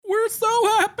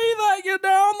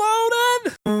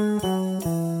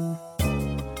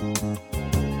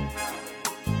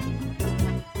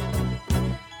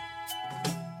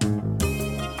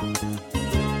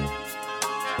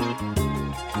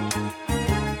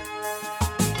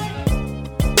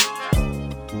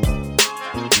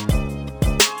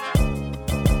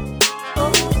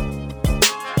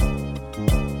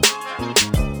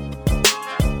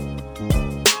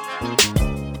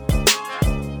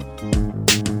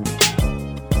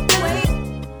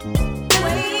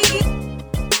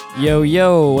Yo,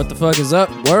 yo, what the fuck is up,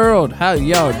 world? How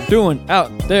y'all doing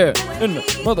out there in the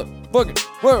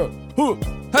motherfucking world?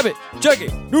 Happy Jackie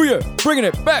New Year, bringing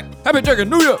it back. Happy Jackie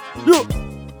New Year. Yeah.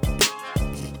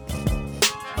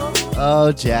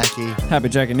 Oh, Jackie. Happy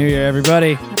Jackie New Year,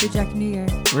 everybody. Happy Jackie New Year.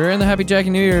 We're in the Happy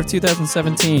Jackie New Year of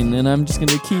 2017, and I'm just going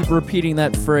to keep repeating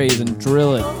that phrase and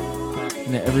drill it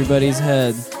into everybody's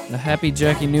head. The Happy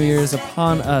Jackie New Year is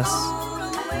upon us.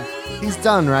 He's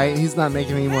done, right? He's not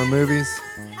making any more movies.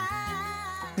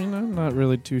 I'm not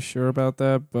really too sure about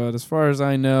that, but as far as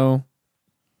I know,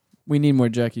 we need more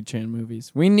Jackie Chan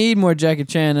movies. We need more Jackie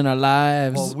Chan in our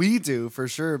lives. Well, we do, for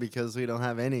sure, because we don't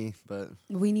have any, but...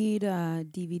 We need a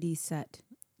DVD set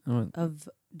of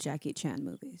Jackie Chan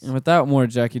movies. And without more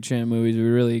Jackie Chan movies, we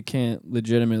really can't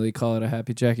legitimately call it a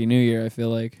Happy Jackie New Year, I feel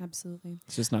like. Absolutely.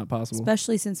 It's just not possible.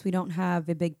 Especially since we don't have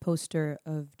a big poster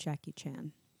of Jackie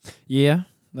Chan. Yeah,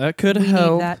 that could we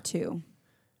help. Need that too.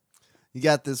 You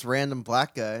got this random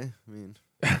black guy. I mean...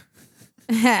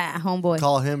 Homeboy.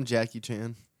 Call him Jackie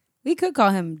Chan. We could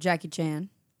call him Jackie Chan.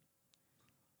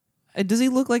 Does he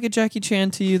look like a Jackie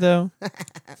Chan to you, though?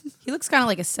 He looks kind of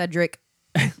like a Cedric.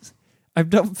 I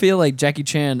don't feel like Jackie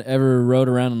Chan ever rode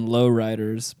around in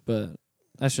lowriders, but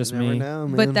that's just me. Know,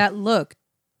 man. But that look,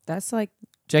 that's like...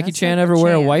 Jackie that's Chan like ever the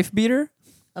wear a Chan. wife beater?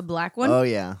 A black one? Oh,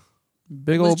 yeah.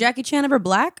 Was Jackie Chan ever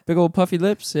black? Big old puffy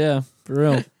lips? Yeah, for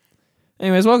real.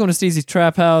 Anyways, welcome to Steezy's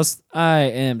Trap House. I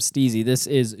am Steezy. This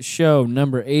is show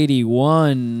number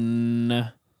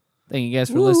 81. Thank you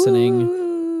guys for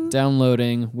listening,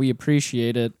 downloading. We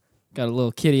appreciate it. Got a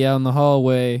little kitty out in the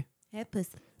hallway,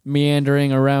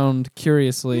 meandering around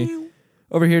curiously.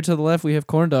 Over here to the left, we have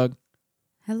Corn Dog.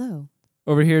 Hello.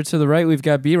 Over here to the right, we've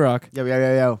got B-Rock.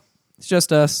 Yo. It's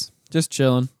just us, just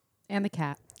chilling. And the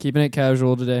cat. Keeping it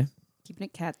casual today. Keeping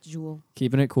it casual.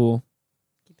 Keeping it cool.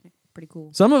 Keeping it pretty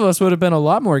cool. Some of us would have been a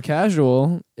lot more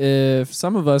casual if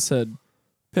some of us had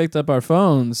picked up our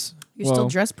phones. You're still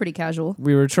dressed pretty casual.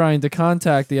 We were trying to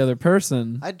contact the other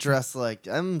person. I'm dressed like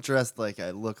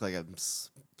I look like I'm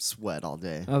sweat all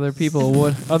day. Other people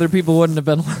wouldn't have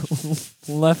been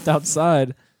left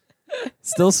outside,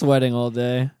 still sweating all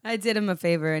day. I did him a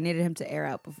favor. I needed him to air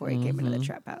out before he came into the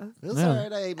trap house. It was Yeah. all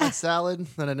right. I ate my salad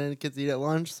that I didn't get to eat at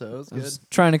lunch, so it was I good. was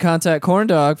trying to contact Corn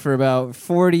Dog for about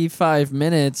 45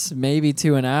 minutes, maybe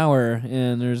to an hour,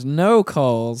 and there's no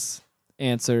calls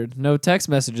answered, no text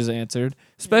messages answered,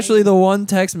 especially the one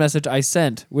text message I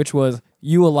sent, which was,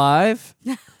 "You alive?"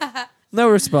 No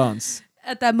response.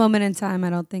 At that moment in time,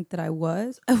 I don't think that I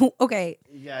was. Okay.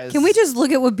 Yes. Can we just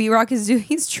look at what B-Rock is doing?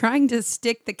 He's trying to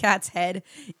stick the cat's head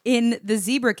in the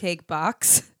zebra cake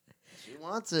box. She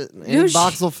wants it. No, Any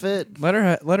box will fit. Let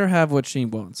her have what she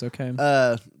wants, okay?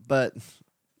 But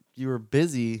you were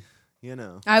busy, you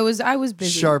know. I was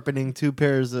busy. Sharpening 2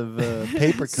 pairs of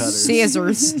paper cutters.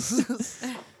 Scissors.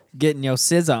 Getting your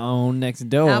scissor on next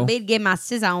door. I'll be to get my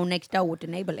scissor on next door with the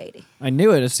neighbor lady. I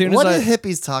knew it as soon What as do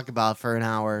hippies talk about for an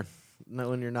hour? No,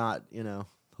 when you're not,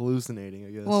 hallucinating,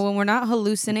 I guess. Well, when we're not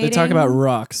hallucinating. They talk about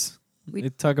rocks. They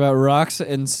talk about rocks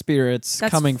and spirits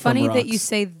coming from rocks. That's funny that you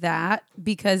say that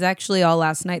because actually all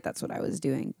last night that's what I was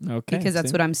doing. Okay. Because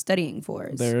that's what I'm studying for.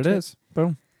 There it is.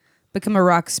 Boom. Become a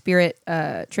rock spirit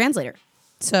translator.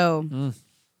 So,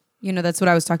 that's what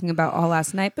I was talking about all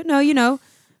last night. But no,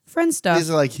 friend stuff. These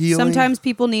are like healing. Sometimes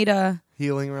people need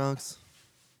healing rocks.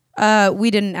 we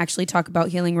didn't actually talk about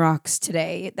healing rocks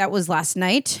today. That was last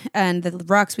night. And the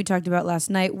rocks we talked about last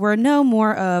night were no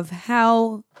more of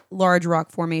how large rock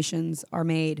formations are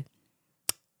made.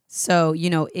 So,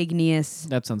 igneous.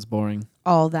 That sounds boring.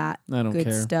 All that I don't good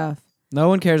care. stuff. No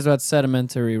one cares about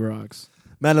sedimentary rocks.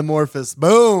 Metamorphosis.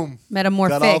 Boom.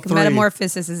 Metamorphic. three.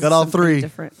 Metamorphosis is Got all something three.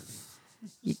 different.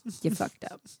 You fucked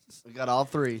up. We got all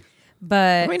 3.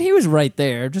 But I mean, he was right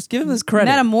there. Just give him his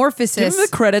credit. metamorphosis Give him the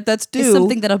credit that's due. is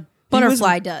something that a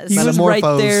butterfly does. He was right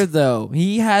Metamorphose. there, though.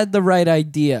 He had the right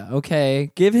idea,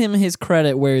 okay? Give him his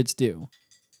credit where it's due.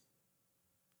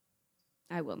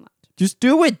 I will not. Just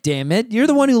do it, damn it. You're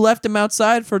the one who left him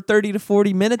outside for 30 to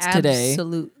 40 minutes today.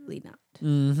 Absolutely not.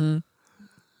 Mm-hmm.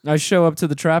 I show up to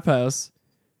the trap house.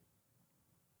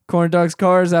 Corn Dog's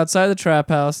car is outside the trap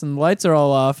house, and the lights are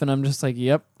all off, and I'm just like,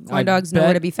 yep. Corn Dog's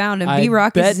nowhere to be found, and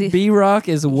B-Rock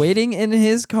is waiting in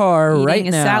his car right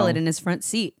eating now. a salad in his front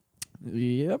seat.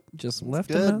 Yep, just left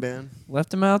Good, him out. man.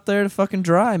 Left him out there to fucking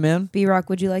dry, man. B-Rock,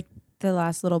 would you like the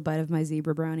last little bite of my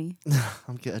zebra brownie?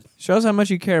 I'm good. Shows how much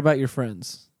you care about your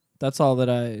friends. That's all that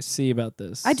I see about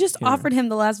this. I just offered him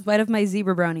the last bite of my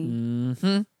zebra brownie.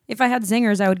 Mm-hmm. If I had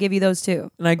zingers, I would give you those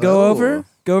too. And I go over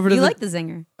to You like the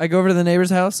zinger? I go over to the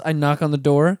neighbor's house. I knock on the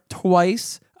door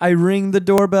twice. I ring the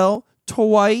doorbell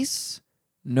twice.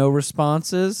 No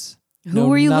responses. Who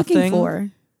were you looking nothing. for?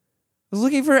 I was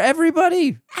looking for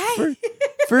everybody.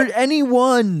 For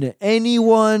anyone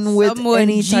with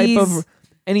Someone,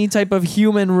 any type of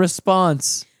human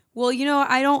response. Well,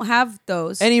 I don't have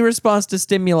those. Any response to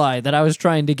stimuli that I was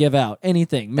trying to give out.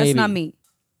 Anything, maybe. That's not me.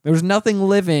 There was nothing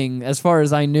living as far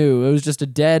as I knew. It was just a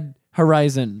dead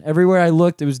horizon. Everywhere I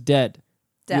looked, it was dead.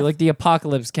 Death. Like the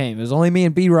apocalypse came. It was only me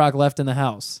and B-Rock left in the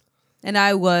house. And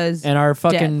I was And our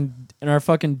dead.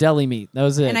 fucking deli meat. That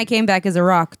was it. And I came back as a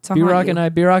rock to haunt B-Rock you. and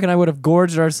I would have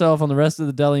gorged ourselves on the rest of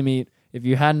the deli meat if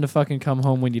you hadn't have fucking come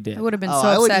home when you did. I would have been Oh, so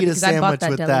I would upset eat a because I bought sandwich that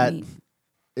with deli that. meat.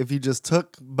 If you just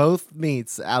took both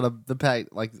meats out of the pack,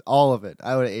 like all of it,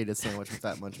 I would have ate a sandwich with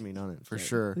that much meat on it for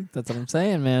sure. That's what I'm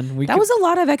saying, man. That was a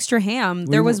lot of extra ham.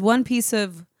 There was one piece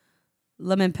of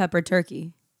lemon pepper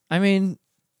turkey. I mean,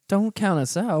 don't count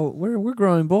us out. We're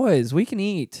growing boys. We can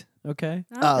eat. Okay.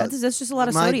 Oh, that's just a lot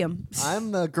of sodium.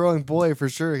 I'm a growing boy for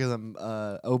sure because I'm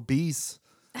obese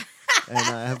and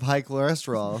I have high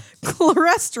cholesterol.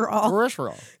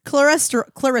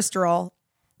 Cholesterol.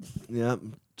 Yep.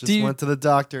 Just went to the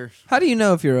doctor. How do you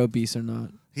know if you're obese or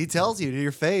not? He tells you to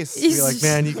your face. You're like,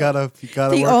 man, you gotta The work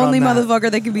on that. only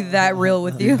motherfucker that can be that real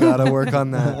with you. You gotta work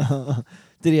on that.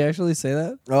 Did he actually say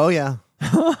that? Oh yeah.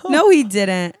 No, he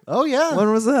didn't. Oh yeah.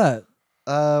 When was that?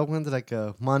 When did I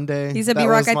go? Monday. He said, That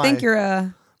B-Rock, was I think my you're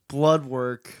a... blood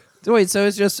work. Wait, so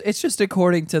it's just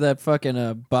according to that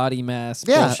fucking body mass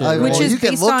bullshit, right? Which is you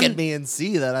can based look on- at me and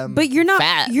see that I'm But you're not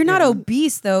fat. you're not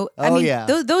obese though. I Oh, mean, yeah.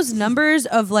 those numbers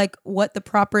of like what the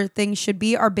proper thing should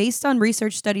be are based on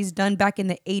research studies done back in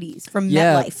the 80s from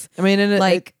MetLife. I mean, and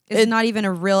It's not even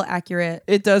a real accurate.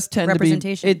 it does tend to be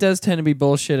representation. it does tend to be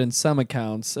bullshit in some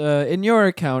accounts. In your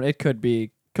account, it could be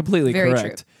completely Very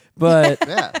correct. true. But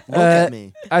Yeah, look at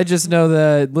me. I just know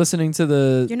that listening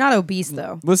to You're not obese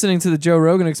though. the Joe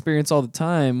Rogan Experience all the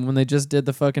time when they just did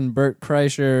the fucking Burt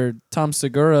Kreischer Tom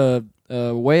Segura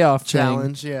way off thing.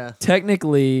 Challenge, yeah.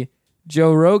 Technically,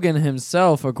 Joe Rogan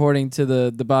himself, according to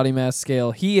the body mass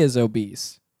scale, he is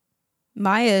obese.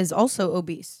 Maya is also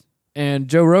obese. And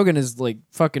Joe Rogan is like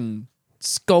fucking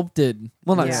sculpted.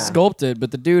 Well, not Yeah. sculpted,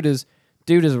 but the dude is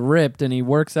ripped and he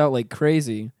works out like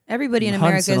crazy. Everybody in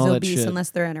Hunts America and is all that obese shit. unless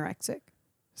they're anorexic.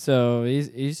 So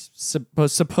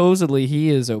supposedly he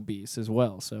is obese as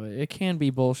well. So it can be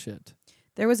bullshit.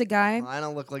 There was a guy. Well, I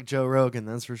don't look like Joe Rogan,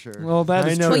 that's for sure. Well, that I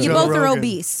is know true. Well, you Joe both are Rogan.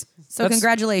 obese. So That's-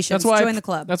 congratulations. That's why Join the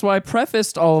club. That's why I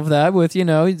prefaced all of that with,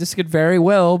 this could very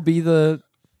well be the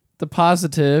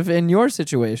positive in your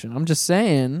situation. I'm just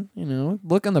saying,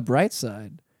 look on the bright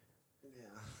side.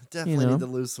 Definitely know. need to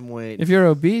lose some weight. If you're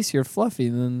obese, you're fluffy,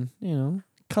 then,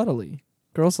 cuddly.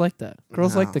 Girls like that.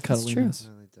 Girls like the That's true. cuddliness.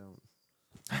 No, they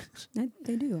don't.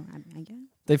 They do. I guess.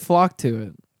 They flock to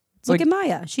it. It's Look like at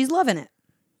Maya. She's loving it.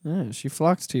 yeah, she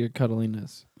flocks to your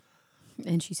cuddliness.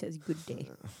 And she says, good day.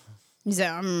 He's like,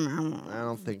 I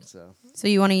don't think so. So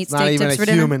you want to eat It's not steak even tips a for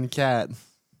dinner? human cat.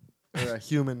 Or a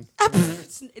human.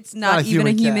 It's not a even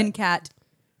a human human cat.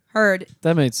 Heard.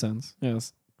 That made sense.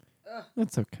 Yes.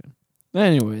 That's okay.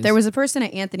 Anyways. There was a person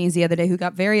at Anthony's the other day who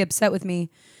got very upset with me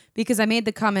because I made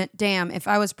the comment, damn, if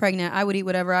I was pregnant, I would eat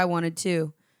whatever I wanted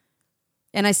to.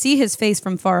 And I see his face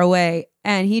from far away,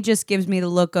 and he just gives me the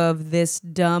look of this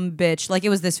dumb bitch. Like, it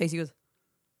was this face. He goes,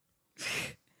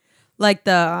 like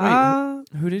the,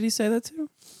 Who did he say that to?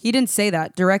 He didn't say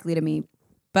that directly to me,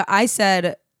 but I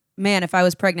said, man, if I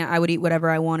was pregnant, I would eat whatever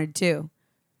I wanted to.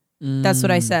 That's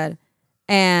what I said.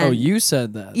 And Oh, you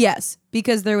said that. yes,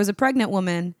 because there was a pregnant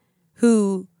woman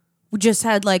who just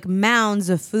had like mounds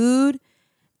of food.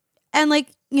 And like,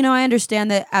 I understand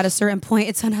that at a certain point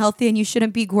it's unhealthy and you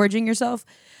shouldn't be gorging yourself.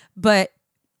 But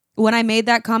when I made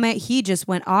that comment, he just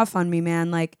went off on me,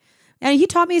 man. Like, and he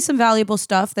taught me some valuable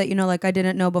stuff that, like I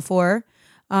didn't know before.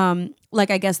 Like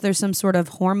I guess there's some sort of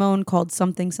hormone called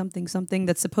something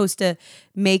that's supposed to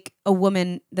make a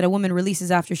woman releases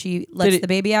after she lets the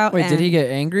baby out. Wait, did And he get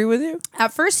angry with you?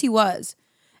 at first he was.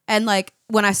 And like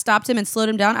when I stopped him and slowed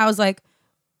him down, I was like,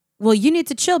 well, you need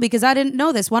to chill because I didn't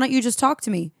know this. Why don't you just talk to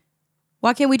me?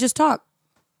 Why can't we just talk?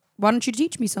 Why don't you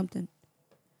teach me something?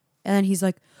 And then he's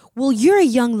like, well, you're a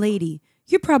young lady.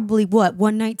 You're probably what,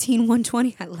 119,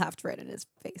 120? I laughed right in his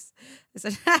face. I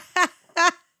said,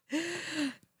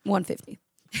 150.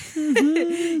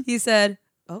 He said,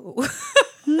 oh.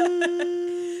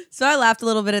 So I laughed a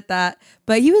little bit at that.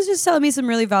 But he was just telling me some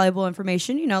really valuable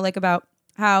information, like about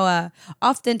how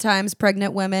oftentimes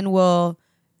pregnant women will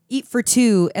eat for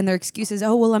two and their excuse is,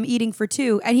 oh, well, I'm eating for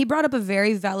two. And he brought up a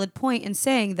very valid point in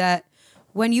saying that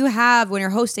when you're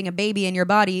hosting a baby in your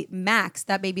body, max,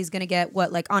 that baby's going to get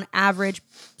what, like on average,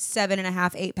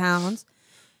 7.5, 8 pounds.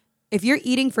 If you're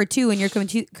eating for two and you're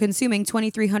consuming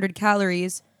 2,300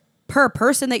 calories per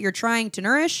person that you're trying to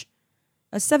nourish.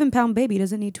 A 7-pound baby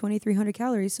doesn't need 2,300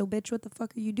 calories. So, bitch, what the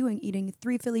fuck are you doing eating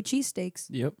 3 Philly cheesesteaks?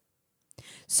 Yep.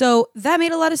 So that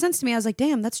made a lot of sense to me. I was like,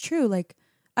 damn, that's true. Like,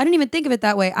 I didn't even think of it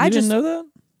that way. You didn't know that?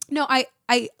 No, I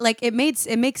like it makes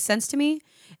sense to me.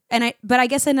 But I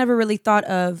guess I never really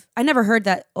I never heard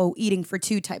that, eating for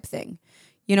 2 type thing.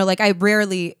 You know, like I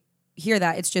rarely hear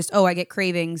that. It's just, I get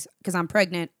cravings because I'm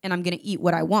pregnant and I'm going to eat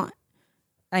what I want.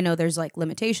 I know there's like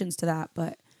limitations to that,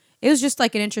 but it was just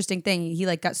like an interesting thing. He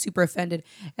like got super offended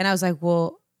and I was like,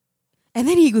 well, and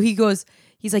then he goes,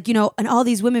 he's like, and all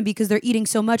these women, because they're eating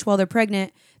so much while they're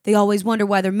pregnant, they always wonder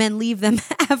why their men leave them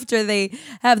after they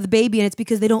have the baby. And it's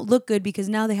because they don't look good because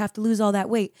now they have to lose all that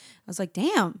weight. I was like,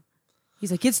 damn. He's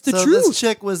like, it's the so truth. This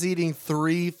chick was eating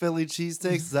 3 Philly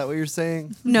cheesesteaks. Is that what you're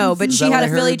saying? No, but Is she that had what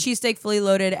a I Philly heard? cheesesteak fully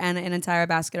loaded and an entire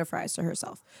basket of fries to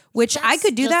herself, which I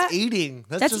could do Just that. eating.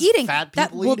 That's just eating. Fat That-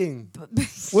 people well, eating. But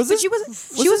she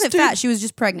wasn't fat. She was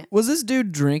just pregnant. Was this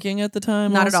dude drinking at the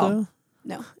time? Not at also? all.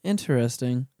 No.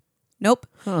 Interesting. Nope.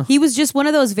 Huh. He was just one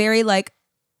of those very like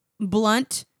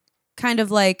blunt, kind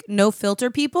of like no filter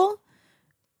people.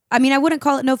 I mean, I wouldn't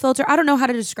call it no filter. I don't know how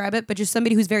to describe it, but just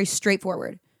somebody who's very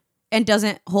straightforward and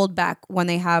doesn't hold back when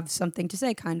they have something to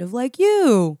say, kind of like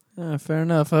you. Fair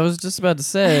enough. I was just about to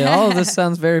say, all of this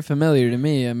sounds very familiar to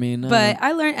me. I mean, But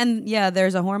I learned, and yeah,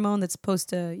 there's a hormone that's supposed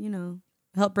to,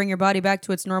 help bring your body back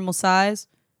to its normal size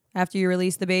after you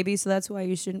release the baby. So that's why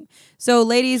you shouldn't. So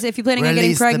ladies, if you're planning on getting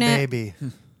Release pregnant, the baby.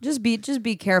 just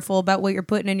be careful about what you're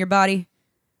putting in your body.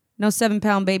 No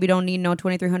 7-pound baby don't need no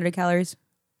 2,300 calories,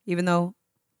 even though,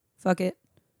 fuck it,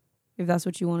 if that's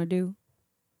what you want to do.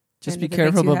 just and be if it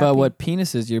makes careful you about happy. what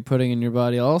penises you're putting in your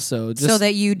body also. Just So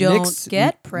that you don't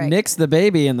get pregnant. Nix the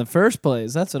baby in the first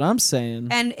place. That's what I'm saying.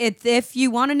 And if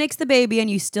you want to nix the baby and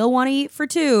you still want to eat for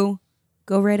 2,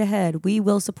 go right ahead. We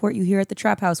will support you here at the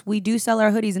Trap House. We do sell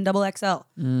our hoodies in XXL.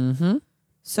 Mm-hmm.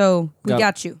 So we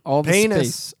got you. All the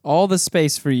Penis. space. All the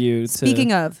space for you to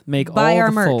Speaking of, make buy all our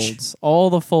the merch. folds. All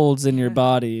the folds in your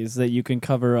bodies that you can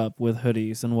cover up with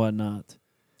hoodies and whatnot.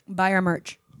 Buy our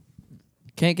merch.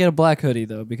 Can't get a black hoodie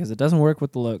though because it doesn't work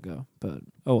with the logo. But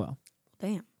oh well.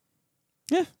 Damn.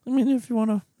 Yeah, I mean if you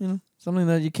want to, something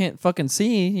that you can't fucking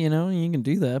see, you can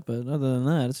do that. But other than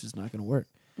that, it's just not gonna work.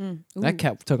 That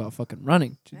cat took off fucking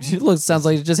running. She sounds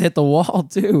like it just hit the wall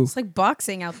too. It's like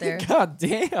boxing out there. God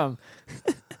damn.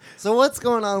 So what's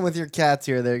going on with your cats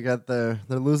here? They're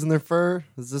losing their fur.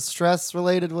 Is this stress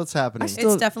related? What's happening?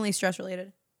 It's definitely stress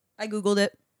related. I Googled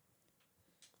it.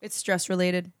 It's stress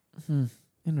related.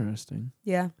 Interesting.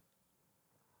 Yeah.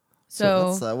 So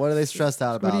what's, what are they stressed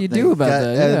out about? do you do about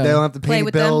that? Yeah. They don't have to Play pay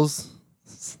with them. bills.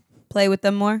 play with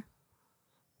them more.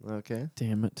 Okay.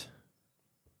 Damn it.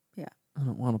 Yeah. I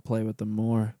don't want to play with them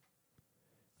more.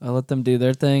 I let them do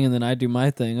their thing and then I do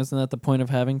my thing. Isn't that the point of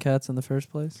having cats in the first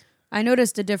place? I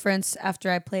noticed a difference after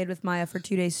I played with Maya for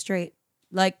 2 days straight.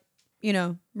 Like,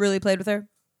 really played with her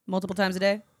multiple times a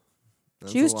day.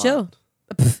 That's She was a lot. chill.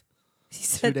 He 2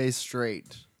 said days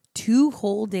straight. 2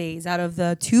 whole days out of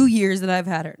the 2 years that I've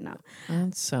had her. No.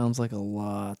 That sounds like a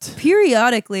lot.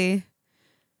 Periodically.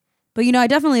 But, I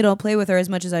definitely don't play with her as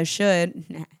much as I should.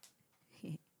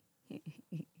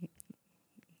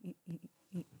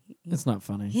 It's not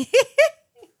funny.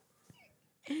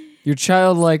 Your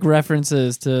childlike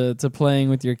references to playing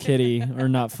with your kitty are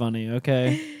not funny,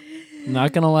 okay? I'm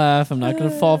not gonna laugh. I'm not gonna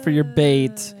fall for your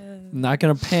bait. I'm not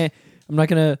gonna I'm not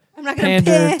gonna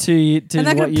pander pan. to I'm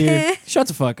not what gonna you. pan. Shut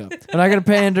the fuck up. I'm not gonna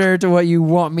pander to what you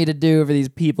want me to do for these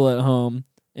people at home,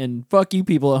 and fuck you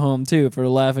people at home too for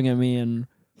laughing at me and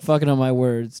fucking up my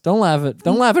words. Don't laugh at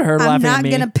her I'm laughing at not me.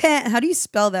 going to pan. How do you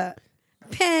spell that?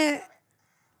 Pan.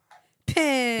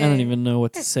 Pan. I don't even know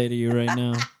what to say to you right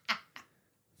now.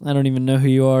 I don't even know who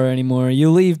you are anymore. You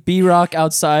leave B-Rock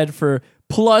outside for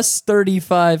plus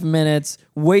 35 minutes,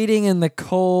 waiting in the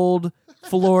cold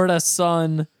Florida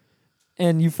sun,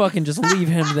 and you fucking just leave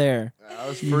him there. I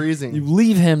was freezing. You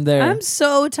leave him there. I'm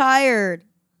so tired.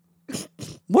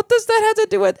 What does that have to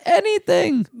do with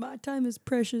anything? My time is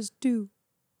precious too.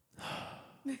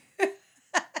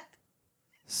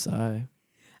 Sigh.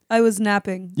 I was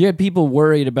napping. You had people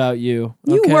worried about you.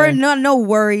 You okay? were no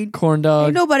worried. Corn dog.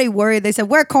 Ain't nobody worried. They said,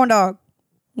 "Where corn dog?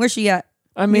 Where's she at?"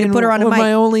 I need to mean, put her on a with mic.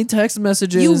 my only text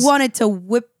messages. You wanted to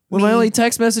whip with me. my only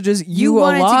text messages. You You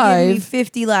wanted to give me alive?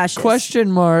 50 lashes. Question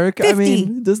mark. I 50.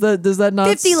 mean, does that not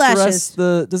 50 stress lashes.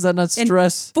 does that not And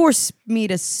stress Force me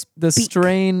to the speak.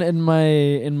 strain in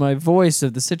my voice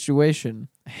of the situation?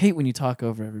 I hate when you talk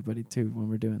over everybody too when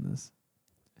we're doing this.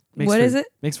 What is it?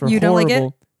 Makes for You don't like it?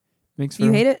 horrible. Makes for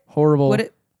You hate it? horrible What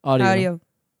it? audio.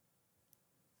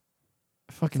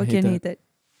 I I fucking fucking hate hate that. that.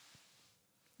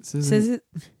 This isn't- Says it.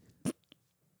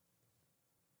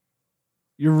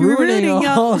 You're ruining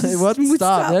all. What?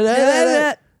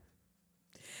 Stop.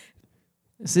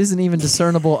 This isn't even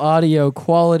discernible audio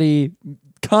quality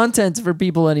content for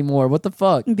people anymore. What the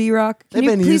fuck? B-Rock, can They've you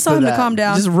been please used tell to him to that. calm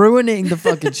down? Just ruining the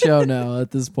fucking show now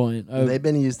at this point. They've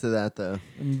been used to that though.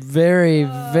 I'm very,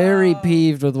 very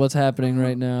peeved with what's happening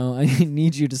right now. I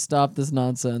need you to stop this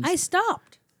nonsense. I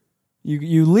stopped.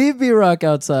 You leave B-Rock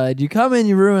outside. You come in,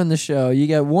 you ruin the show. You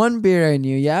get one beer in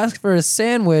you. You ask for a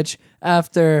sandwich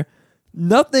after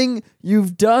nothing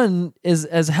you've done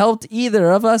has helped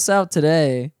either of us out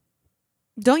today.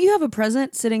 Don't you have a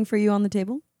present sitting for you on the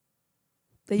table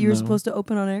that you were No. supposed to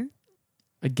open on air?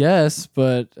 I guess,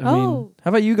 but I mean, how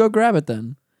about you go grab it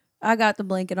then? I got the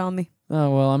blanket on me.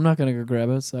 Oh, well, I'm not going to go grab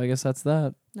it, so I guess that's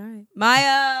that. All right.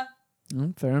 Maya.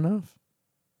 Fair enough.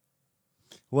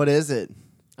 What is it?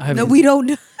 No, we don't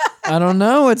know. I don't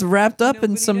know. It's wrapped up in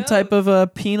Nobody some type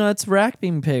of Peanuts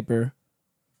wrapping paper.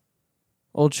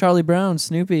 Old Charlie Brown,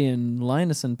 Snoopy, and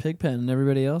Linus and Pigpen and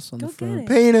everybody else on Go the get front. it.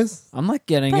 Penis. I'm not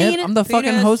getting it. Penis. I'm the fucking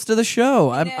Penis. host of the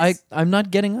show. Penis. I'm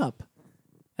not getting up.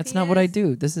 That's not what I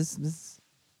do. This is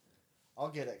I'll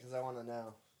get it because I want to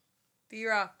know.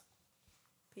 B-Rock.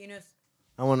 Penis.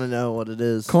 I want to know what it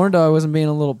is. Corn Dog wasn't being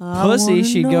a little I pussy. wanna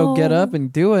She'd go get know. up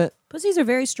and do it. Pussies are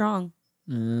very strong.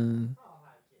 Mm.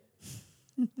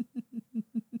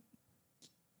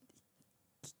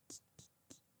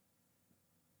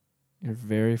 You're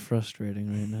very frustrating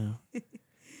right now.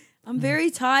 I'm very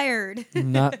tired.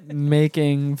 Not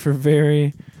making for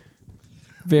very,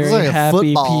 very It's like a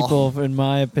happy football. people, in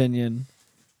my opinion.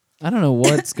 I don't know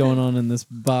what's going on in this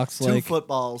box Two like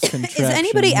footballs. contraption Is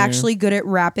anybody here. actually good at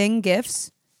wrapping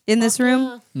gifts in this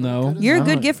room? No. You're a I'm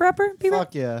good not- gift wrapper, B-Rock?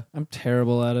 Fuck yeah. I'm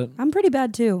terrible at it. I'm pretty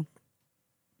bad too.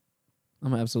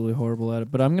 I'm absolutely horrible at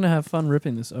it. But I'm going to have fun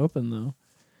ripping this open, though.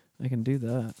 I can do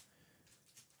that.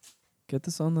 Get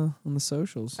this on the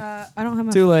socials. I don't have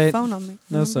my Too late. phone on me.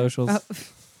 No socials. Oh.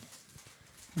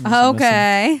 I'm just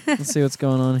Okay. messing. Let's see what's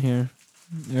going on here.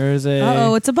 There's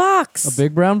Oh, it's a box. a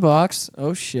big brown box.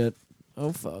 Oh, shit.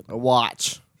 Oh, fuck. A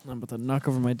watch. I'm about to knock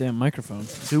over my damn microphone.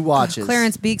 2 watches.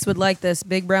 Clarence Beeks would like this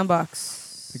big brown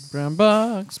box. Big brown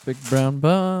box. Big brown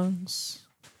box.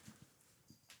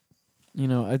 You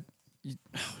know,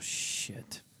 oh,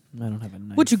 shit. I don't have a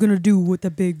knife. What you gonna do with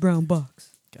the big brown box?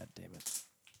 God damn it.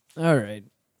 All right.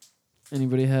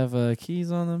 Anybody have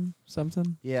keys on them?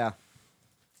 Something? Yeah.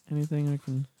 Anything I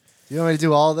can... You want me to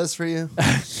do all this for you?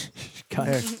 God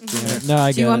Here. damn it. No,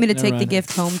 I Do you got want me it. to Never take the mind.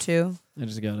 gift home too? I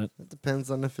just got it. It depends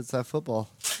on if it's at football.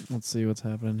 Let's see what's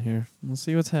happening here. Let's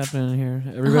see what's happening here.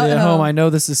 Everybody at home, Uh-oh. I know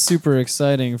this is super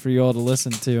exciting for you all to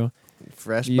listen to.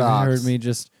 Fresh You've box. heard me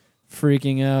just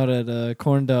freaking out at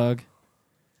Corn Dog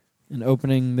and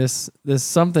opening this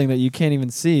something that you can't even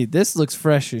see. This looks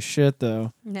fresh as shit,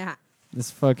 though. Nah.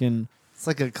 This fucking It's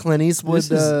like a Clint Eastwood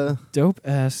This is- dope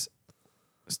ass.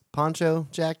 poncho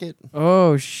jacket.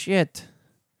 Oh, shit.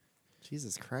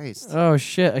 Jesus Christ. Oh,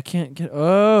 shit. I can't get...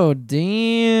 Oh,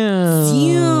 damn.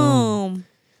 Damn.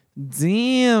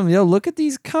 Damn. Yo, look at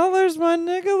these colors, my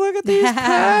nigga. Look at these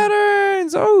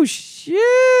patterns. Oh, shit.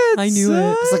 I knew it.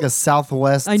 son. It's like a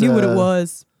Southwest I knew what it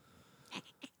was.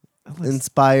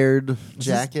 inspired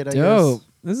jacket, I Dope. guess.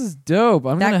 This is dope.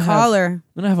 I'm That gonna collar. I'm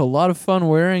gonna have a lot of fun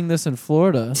wearing this in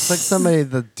Florida. It's like somebody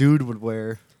the dude would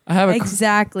wear. I have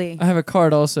Exactly. I have a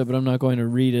card also, but I'm not going to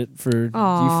read it for you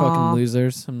Aw. fucking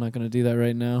losers. I'm not going to do that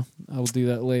right now. I will do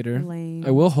that later. Lame.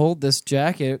 I will hold this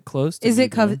jacket close to Is me, it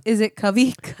cov- though. is it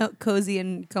covey, cozy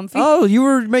and comfy? Oh, you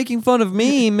were making fun of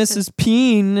me, Mrs.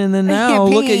 Peen, and then now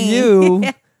look at Peen. you,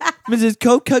 Mrs.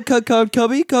 Covey.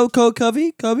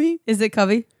 Is it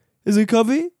covey? Is it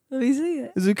Covey? Let me see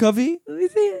it. Is it Covey? Let me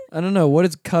see it. I don't know. What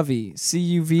is Covey?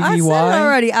 CUVVY? I said it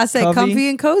already. I said Covey? comfy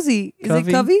and cozy. Is Covey?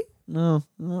 it covey? No.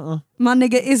 My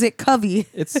nigga, is it covey?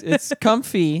 It's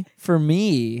comfy for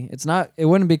me. It's not. It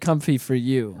wouldn't be comfy for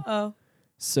you. Oh,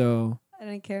 So I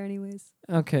didn't care anyways.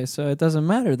 okay. So it doesn't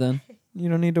matter then. You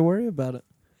don't need to worry about it.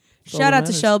 That's all Shout that out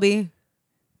to matters. Shelby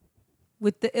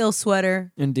with the ill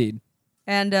sweater. Indeed.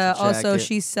 And also, Jacket.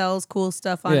 she sells cool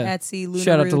stuff on Yeah. Etsy. Luna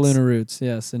Shout out Roots. to Luna Roots.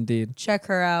 Yes, indeed. Check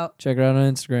her out. Check her out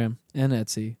on Instagram and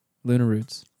Etsy. Luna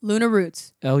Roots. Luna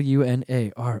Roots.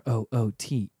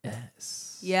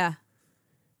 LUNAROOTS. Yeah.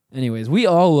 Anyways, we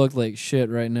all look like shit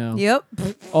right now. Yep.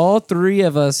 All three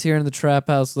of us here in the trap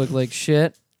house look like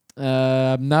shit.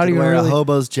 I'm not Could even wear really, a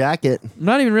hobo's jacket. I'm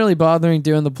not even really bothering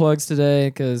doing the plugs today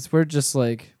because we're just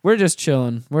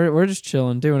chilling. We're just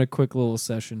chilling, doing a quick little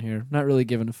session here. Not really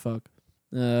giving a fuck.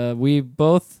 We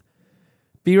both,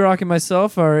 B-Rock and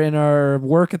myself, are in our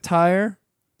work attire,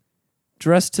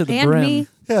 dressed to the And brim. me.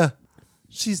 Yeah.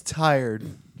 She's tired.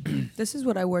 This is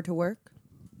what I wore to work.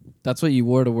 That's what you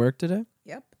wore to work today?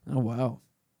 Yep. Oh, wow.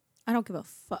 I don't give a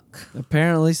fuck.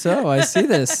 Apparently so. I see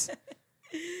this.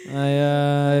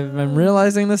 I'm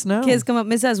realizing this now. Kids come up,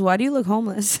 Mrs. Why do you look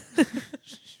homeless?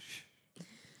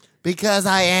 Because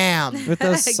I am. With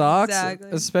those socks, Exactly.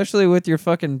 especially with your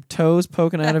fucking toes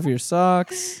poking out of your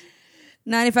socks.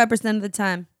 95% of the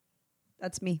time.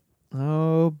 That's me.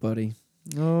 Oh, buddy.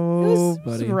 It Oh, was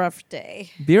buddy. a rough day.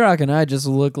 B-Rock and I just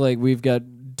look like we've got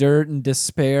dirt and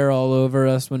despair all over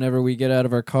us whenever we get out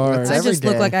of our cars. I every just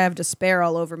look day. like I have despair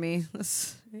all over me.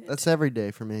 That's every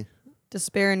day for me.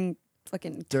 Despair and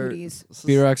fucking Dirt. cooties.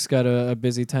 B-Rock's got a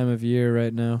busy time of year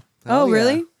right now. Oh, yeah.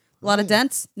 really? A lot of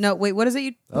dents? No, wait, what is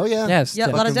it? Oh yeah. Yes. Yeah, a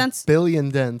lot of Fucking dents. Billion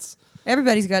dents.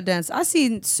 Everybody's got dents. I've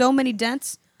seen so many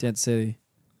dents. Dent City.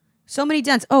 So many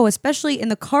dents. Oh, especially in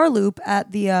the car loop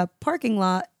at the parking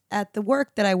lot at the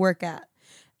work that I work at.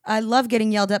 I love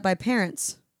getting yelled at by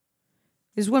parents.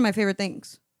 It's one of my favorite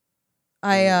things.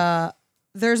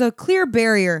 There's a clear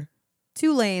barrier,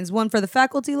 2 lanes, one for the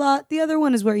faculty lot, the other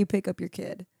one is where you pick up your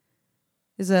kid.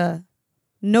 There's a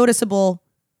noticeable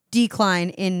decline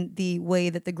in the way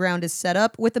that the ground is set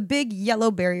up with a big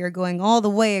yellow barrier going all the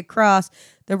way across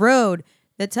the road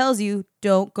that tells you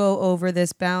don't go over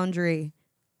this boundary.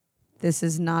 This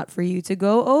is not for you to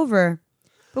go over.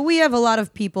 But we have a lot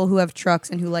of people who have trucks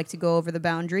and who like to go over the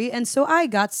boundary. And so I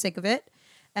got sick of it.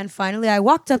 And finally I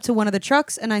walked up to one of the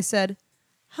trucks and I said,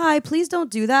 "Hi, please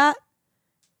don't do that."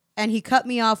 And he cut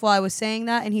me off while I was saying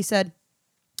that. And he said,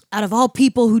 "Out of all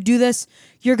people who do this,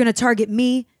 you're going to target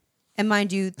me." And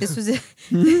mind you, this was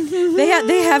they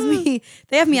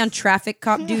have me on traffic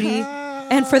cop duty.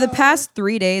 And for the past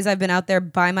 3 days, I've been out there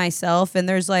by myself. And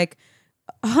there's like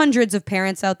hundreds of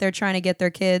parents out there trying to get their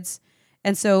kids.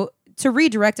 And so to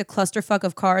redirect a clusterfuck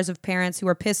of cars of parents who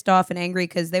are pissed off and angry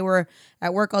because they were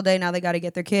at work all day, now they got to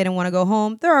get their kid and want to go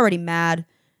home, they're already mad.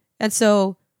 And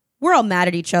so we're all mad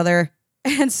at each other.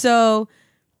 And so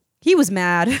he was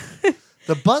mad.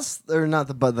 The bus, or not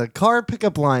the bus, the car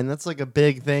pickup line, that's like a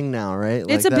big thing now, right?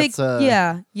 It's like a big,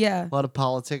 that's, yeah. a lot of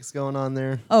politics going on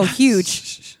there. Oh,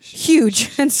 huge,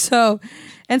 huge. And so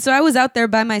I was out there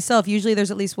by myself. Usually there's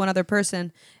at least one other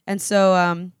person. And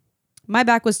so my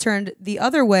back was turned the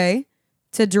other way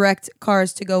to direct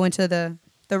cars to go into the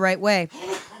right way.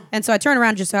 And so I turned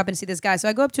around just so happened to see this guy. So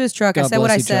I go up to his truck. I God said what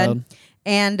bless I you, said. child.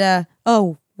 And,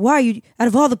 why are you, out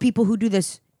of all the people who do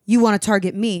this, you want to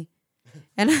target me?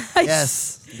 And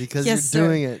Yes, because Yes, you're sir.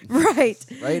 doing it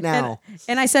right now.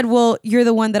 And I said, well, you're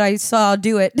the one that I saw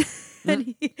do it.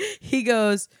 And he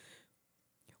goes,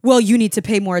 well, you need to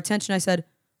pay more attention. I said,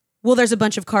 well, there's a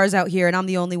bunch of cars out here and I'm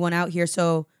the only one out here.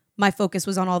 So my focus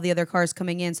was on all the other cars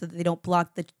coming in so that they don't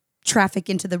block the traffic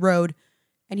into the road.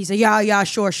 And he said, yeah,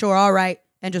 sure, all right.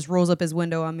 And just rolls up his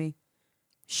window on me.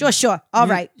 Sure, all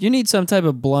right. You need some type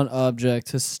of blunt object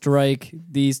to strike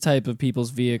these type of people's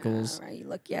vehicles. All right,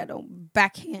 look, yeah, don't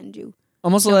backhand you.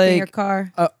 Almost Jump in your like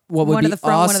car. what One would to be the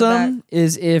front, one to the awesome back.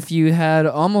 is if you had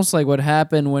almost like what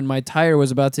happened when my tire was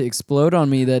about to explode on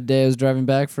me that day I was driving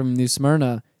back from New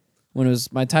Smyrna when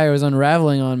my tire was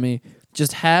unraveling on me.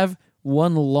 Just have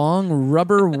one long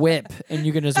rubber whip and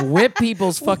you can just whip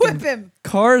people's fucking Whip him.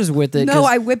 cars with it. No, 'cause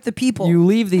I whip the people. you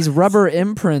leave these rubber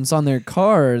imprints on their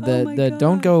car that, my that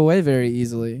don't God. go away very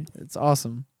easily. It's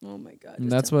awesome. Oh my God.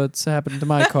 And that's what's happened to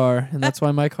my car. And that's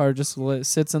why my car just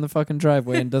sits in the fucking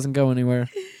driveway and doesn't go anywhere.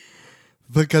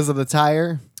 Because of the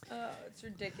tire. It's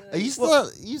ridiculous. Are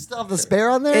you still have the spare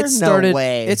on there? It started. No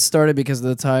way. It started because of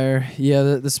the tire. Yeah,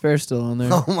 the spare's still on there.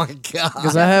 Oh my god.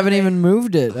 Because I haven't even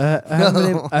moved it. I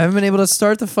haven't been able to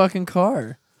start the fucking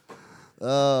car.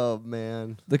 Oh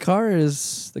man. The car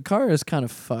is kind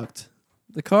of fucked.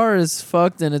 The car is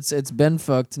fucked and it's been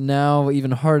fucked now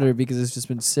even harder because it's just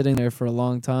been sitting there for a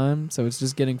long time. So it's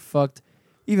just getting fucked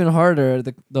even harder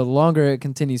the longer it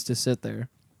continues to sit there.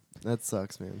 That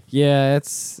sucks, man. Yeah,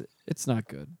 it's not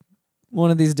good. One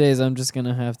of these days I'm just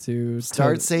gonna have to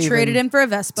Start saving. Trade it in for a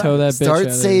Vespa. tow that bitch out Start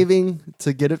of saving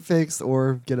to get it fixed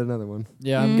or get another one.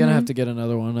 there. Yeah, I'm gonna have to get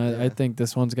another one. I think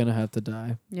this one's gonna have to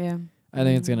die. Yeah. I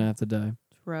think it's gonna have to die.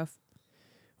 It's rough.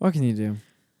 What can you do?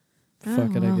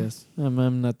 Fuck it, I well. guess.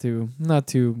 I'm not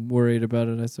too worried about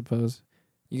it, I suppose.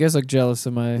 You guys look jealous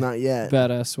of my Not yet.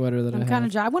 badass sweater that I'm I kind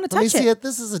have. of. I want to Let me touch see it. it.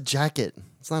 This is a jacket.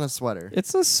 It's not a sweater.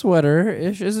 It's a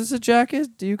sweater-ish. Is this a jacket?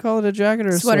 Do you call it a jacket or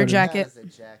a Sweater sweater? jacket. That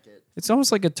is a jacket. It's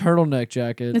almost like a turtleneck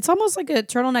jacket. It's almost like a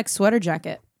turtleneck sweater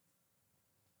jacket.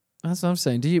 That's what I'm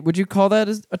saying. Would you call that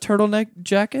a turtleneck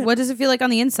jacket? What does it feel like on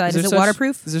the inside? Is there it such-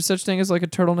 waterproof? Is there such thing as like a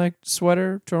turtleneck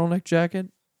sweater, turtleneck jacket?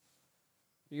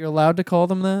 You're allowed to call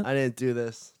them that? I didn't do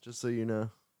this, just so you know.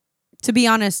 To be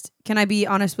honest, can I be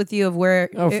honest with you of where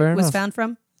Oh, it fair was enough. found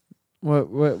from?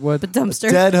 What? The dumpster.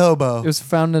 Dead hobo. It was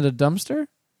found in a dumpster?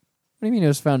 do you mean it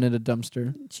was found in a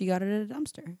dumpster? She got it at a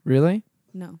dumpster. Really?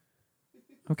 No.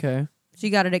 Okay. She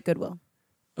got it at Goodwill.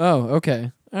 Oh,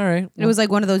 okay. All right. It was like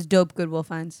one of those dope Goodwill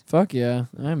finds. Fuck yeah.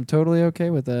 I'm totally okay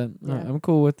with that. Yeah. I'm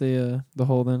cool with the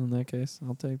hole then in that case.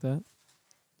 I'll take that.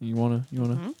 You wanna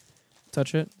Mhm.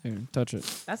 touch it? Here, touch it.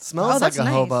 That's Smells like that's a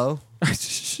nice. hobo. That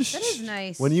is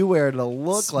nice. When you wear it, it'll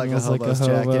look like a Smells hobo's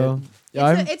jacket.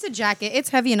 Yeah, it's a jacket. It's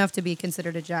heavy enough to be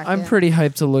considered a jacket. I'm pretty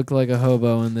hyped to look like a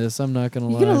hobo in this. I'm not gonna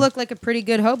You're lie. gonna look like a pretty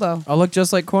good hobo. I'll look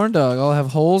just like Corn Dog. I'll have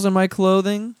holes in my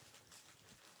clothing.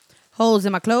 Holes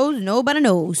in my clothes, nobody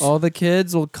knows. All the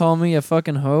kids will call me a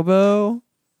fucking hobo.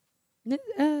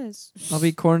 I'll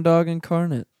be Corn Dog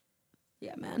incarnate.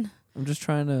 Yeah, man. I'm just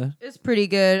trying to. It's pretty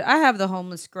good. I have the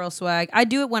homeless girl swag. I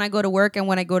do it when I go to work and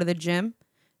when I go to the gym.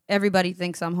 Everybody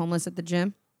thinks I'm homeless at the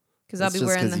gym because I'll It's be just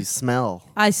wearing because you smell.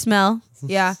 I smell.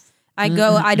 Yeah.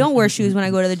 I don't wear shoes when I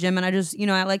go to the gym, and I just,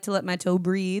 I like to let my toe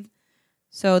breathe.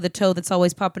 So the toe that's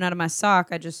always popping out of my sock,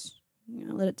 I just,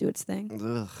 let it do its thing.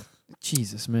 Ugh.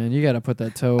 Jesus, man, you gotta put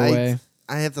that toe I- away.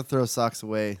 I have to throw socks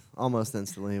away almost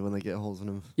instantly when they get holes in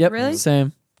them. Yep. Really?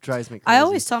 Same. Drives me crazy. I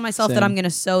always tell myself that Same. I'm going to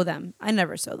sew them. I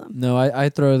never sew them. No, I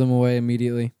throw them away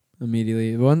immediately.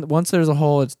 Once there's a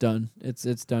hole, it's done. It's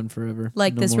done forever.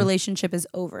 Like No this more. relationship is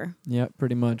over. Yep,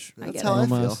 pretty much. I That's get how it. I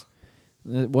feel.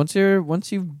 Almost.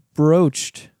 Once you've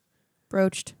broached.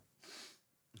 Broached.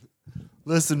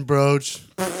 Listen, broach.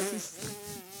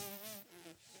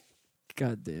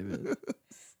 God damn it.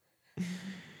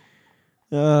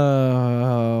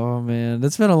 Oh man,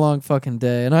 it's been a long fucking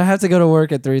day, and I have to go to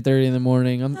work at 3:30 in the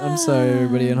morning. I'm sorry,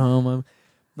 everybody at home. I'm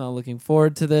not looking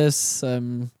forward to this.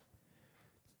 I'm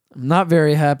not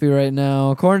very happy right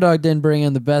now. Corn Dog didn't bring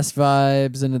in the best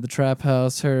vibes into the trap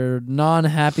house. Her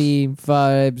non-happy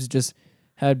vibes just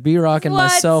had B-Rock and What?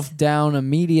 myself down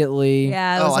immediately.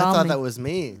 Yeah, it Oh, was I all thought me. that was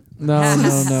me.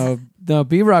 No.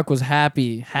 B-Rock was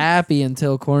happy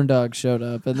until Corn Dog showed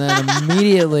up, and then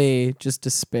immediately just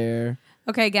despair.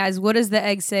 Okay, guys, what does the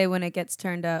egg say when it gets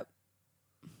turned up?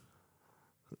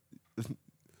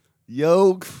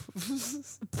 Yolk.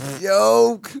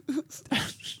 Yolk.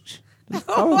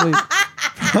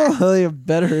 Probably a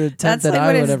better attempt That's than like I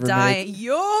when would it's ever dying. make.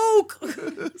 Yolk.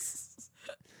 Alright,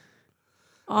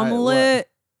 Omelet.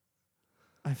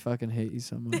 I fucking hate you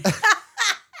so much.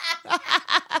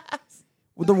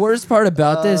 Well, the worst part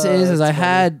about this is that's I funny.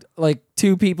 had like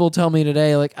two people tell me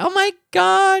today, like, "Oh my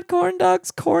god, Corn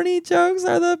Dog's corny jokes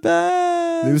are the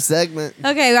best." New segment.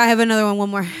 Okay, I have another one. One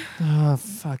more. Oh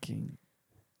fucking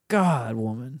god,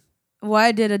 woman.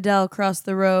 Why did Adele cross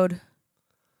the road?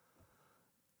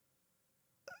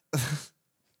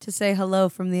 To say hello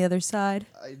from the other side.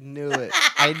 I knew it.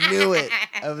 I knew it.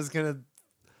 I was going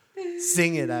to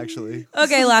sing it, actually.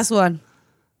 Okay, last one.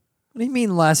 What do you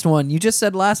mean last one? You just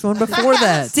said last one before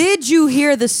that. Did you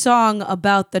hear the song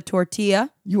about the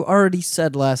tortilla? You already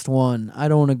said last one. I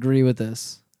don't agree with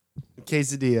this.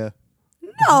 Quesadilla.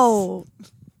 No.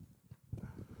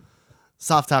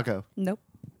 Soft taco. Nope.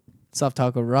 Soft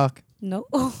Taco Rock. No.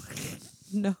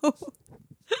 No.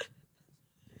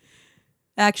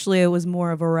 Actually, it was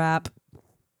more of a rap.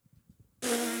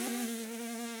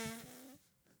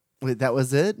 Wait, that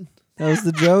was it? That was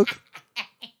the joke?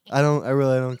 I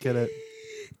really don't get it.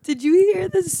 Did you hear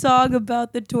the song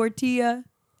about the tortilla?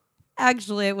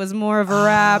 Actually, it was more of a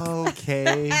rap.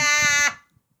 Okay.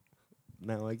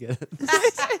 Now I get it.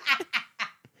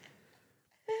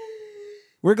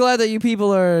 We're glad that you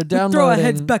people are Throw our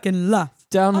heads back and laugh.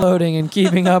 downloading and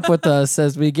keeping up with us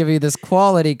as we give you this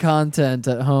quality content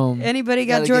at home Anybody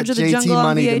got Gotta George get of the JT Jungle on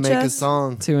money VHS? to make a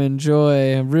song. to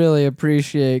enjoy. I really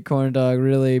appreciate Corn Dog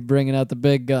really bringing out the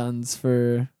big guns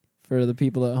for the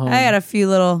people at home. I got a few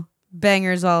little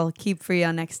bangers I'll keep for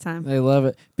you next time. They love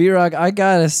it. B-Rock, I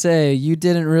gotta say, you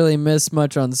didn't really miss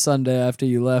much on Sunday after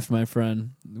you left, my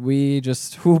friend. We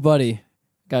just, buddy,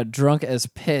 got drunk as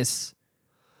piss.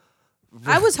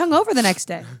 I was hungover the next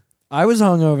day. I was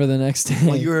hungover the next day.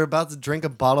 Well, you were about to drink a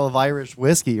bottle of Irish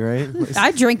whiskey, right?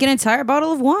 I drank an entire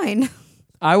bottle of wine.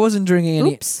 I wasn't drinking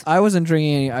any. Oops. I wasn't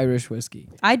drinking any Irish whiskey.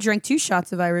 I drank 2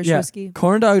 shots of Irish whiskey.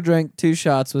 Corn Dog drank 2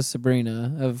 shots with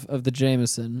Sabrina of the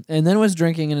Jameson, and then was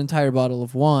drinking an entire bottle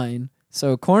of wine.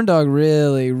 So Corn Dog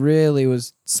really, really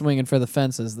was swinging for the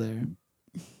fences there.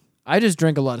 I just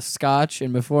drank a lot of scotch,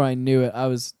 and before I knew it, I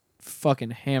was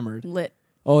fucking hammered. Lit.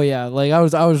 Oh yeah, like I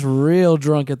was real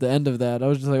drunk at the end of that. I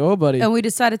was just like, oh buddy. And we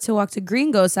decided to walk to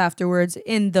Gringos afterwards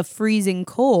in the freezing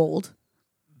cold.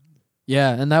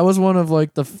 Yeah, and that was one of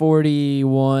like the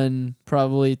 41,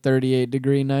 probably 38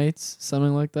 degree nights,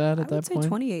 something like that I at would that say point.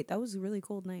 28. That was a really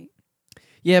cold night.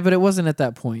 Yeah, but it wasn't at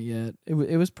that point yet.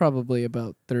 It was probably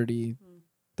about 30,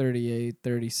 38,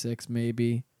 36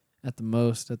 maybe. at the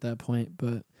most at that point.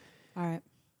 But All right.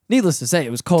 needless to say,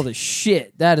 it was cold as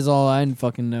shit. That is all I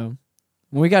fucking know.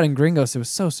 When we got in Gringos, it was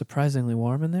so surprisingly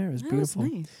warm in there. It was beautiful.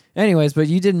 Nice. Anyways, but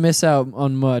you didn't miss out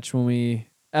on much when we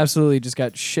absolutely just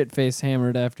got shit-faced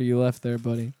hammered after you left there,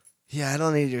 buddy. Yeah, I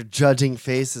don't need your judging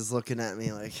faces looking at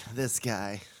me like this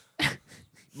guy.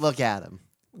 Look at him.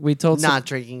 We told Not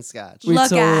drinking scotch. we Look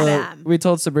told, at him. we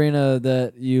told Sabrina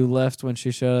that you left when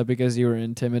she showed up because you were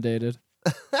intimidated.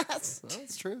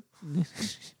 That's true.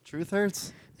 Truth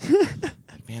hurts.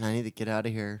 Man, I need to get out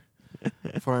of here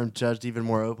before I'm judged even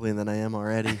more openly than I am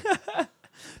already.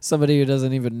 Somebody who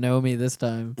doesn't even know me this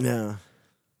time. Yeah.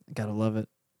 Gotta love it.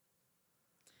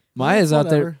 Maya's out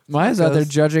there. whatever. Maya's How it out there goes.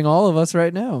 judging all of us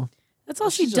right now. That's all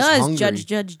she She's just does.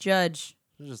 hungry. Judge.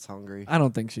 I'm just hungry. I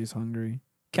don't think she's hungry.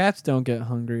 Cats don't get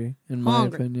hungry, in my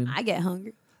Hungry. opinion. I get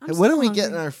hungry. Hey, when are we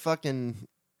getting our fucking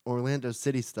Orlando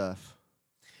City stuff?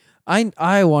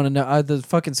 I want to know. The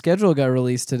fucking schedule got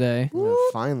released today. Yeah,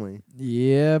 finally.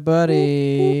 Yeah,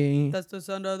 buddy. That's the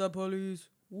sound of the police.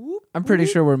 Whoop, I'm pretty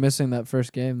whoop. sure we're missing that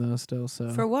first game though. Still, so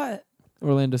For what?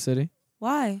 Orlando City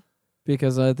Why?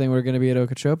 because I think we're gonna be at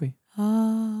Okeechobee.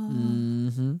 Oh,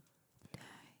 that's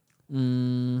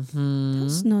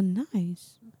Mm-hmm. not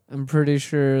nice. I'm pretty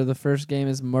sure the first game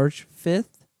is March 5th.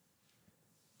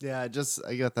 Yeah,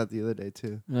 I got that the other day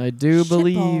too. And I do Shitballs.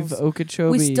 believe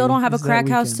Okeechobee. We still don't have a is that crack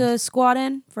house weekend. to squat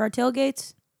in for our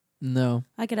tailgates. No,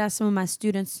 I could ask some of my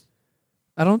students.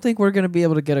 I don't think we're gonna be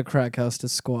able to get a crack house to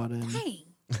squat in. Hey,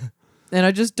 And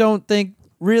I just don't think,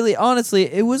 really, honestly,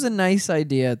 it was a nice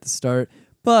idea at the start,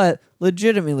 but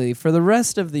legitimately, for the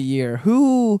rest of the year,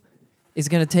 who is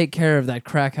going to take care of that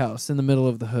crack house in the middle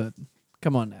of the hood?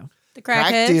 Come on now. the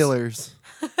Crack crackheads. dealers.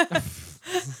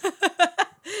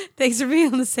 Thanks for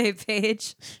being on the same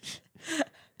page.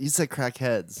 You said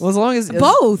crackheads. Well, as long as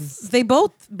Both. They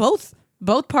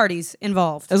both parties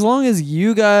involved. as long as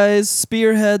you guys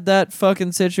spearhead that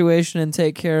fucking situation and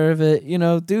take care of it, do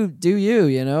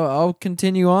you know? I'll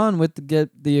continue on with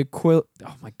oh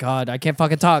my god, I can't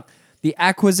fucking talk. The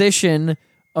acquisition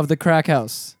of the crack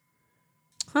house.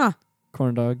 Huh.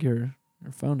 Corn dog, your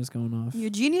phone is going off. Your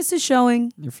genius is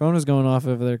showing. Your phone is going off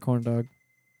over there, corn dog.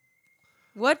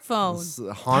 What phone? It's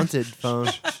a haunted phone.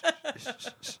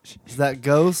 Is that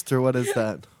Ghost or what is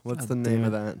that? What's the name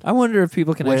of that? I wonder if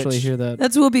people can actually Witch. hear that.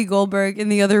 That's Whoopi Goldberg in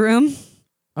the other room.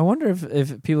 I wonder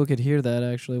if people could hear that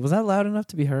actually. Was that loud enough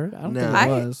to be heard? I don't think No.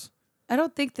 it was. I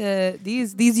don't think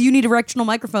these unidirectional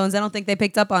microphones, I don't think they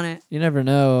picked up on it. You never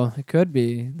know. It could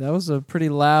be. That was a pretty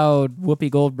loud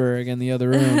Whoopi Goldberg in the other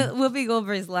room. Whoopi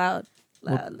Goldberg's loud.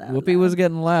 Loud. Whoopi was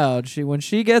getting loud. When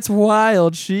she gets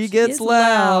wild, she gets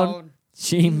loud.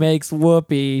 She makes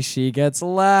whoopee. She gets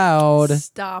loud.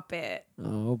 Stop it.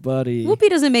 Oh, buddy. Whoopi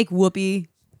doesn't make whoopee.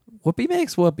 Whoopi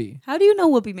makes whoopee. How do you know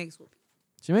Whoopi makes whoopee?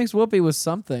 She makes whoopee with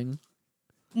something.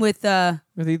 With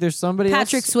With either somebody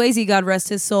Patrick else. Swayze, God rest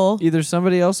his soul. Either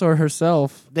somebody else or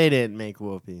herself. They didn't make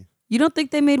Whoopi. You don't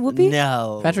think they made whoopee?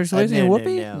 No. Patrick Swayze and no,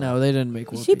 whoopee? no. No, they didn't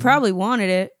make whoopee. She probably wanted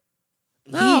it.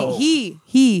 No. He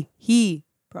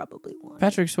probably wanted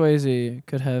Patrick Swayze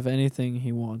could have anything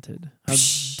he wanted. How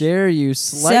dare you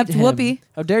slight Except him? Whoopi.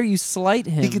 How dare you slight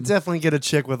him? He could definitely get a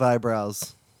chick with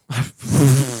eyebrows.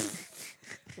 it.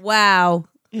 Wow.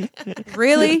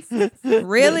 Really?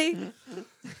 Really?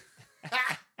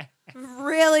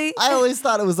 Really? I always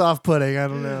thought it was off-putting. I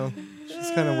don't know.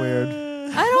 She's kind of weird.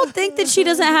 I don't think that she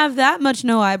doesn't have that much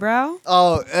no eyebrow.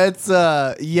 Oh, it's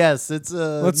yes, it's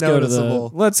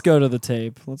noticeable. Let's go to the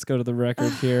tape. Let's go to the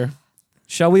record here.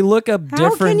 Shall we look up How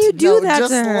different? can you do No, that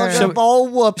just to her? look up all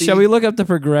Whoopi. Shall we look up the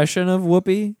progression of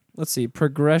Whoopi? Let's see.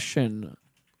 Progression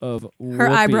of Her Whoopi.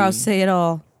 eyebrows say it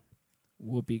all.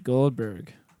 Whoopi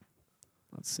Goldberg.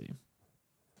 Let's see.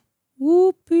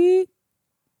 Whoopee.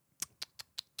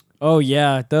 Oh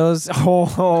yeah, those.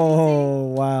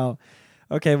 Oh wow.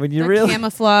 Okay, when you They're really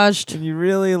camouflaged. when you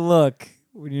really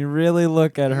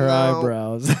look at her No.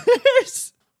 eyebrows.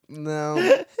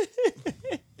 No.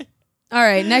 All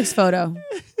right, next photo.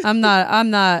 I'm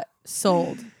not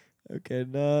sold. Okay,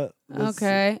 not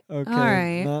Okay. Okay, All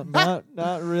right.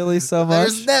 not really so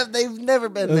much. They've never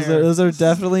been there. Those are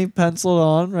definitely penciled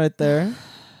on right there.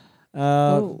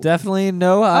 Oh. Definitely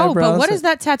no Oh, eyebrows. but what is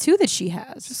that tattoo that she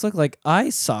has? Just look like eye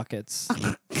sockets.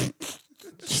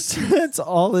 That's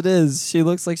all it is. She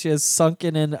looks like she has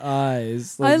sunken in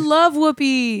eyes. I Like, love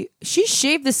Whoopi. She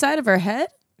shaved the side of her head.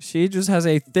 she just has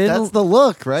a thin. That's the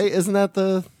look, right? Isn't that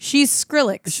the? She's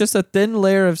Skrillex. It's just a thin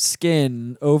layer of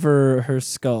skin over her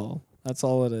skull. That's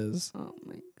all it is. Oh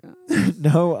my god.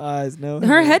 No eyes, no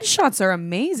Her hair. headshots are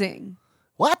amazing.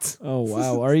 What? Oh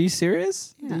wow, are you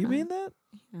serious? Yeah. Do you mean that?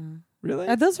 Yeah. Really?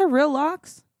 Are those her real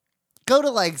locks? Go to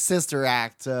like Sister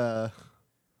Act.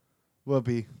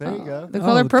 Whoopi. There you go. The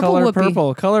color purple Color Whoopi.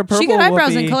 purple. Color purple. She got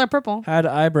eyebrows in Whoopi color purple. Had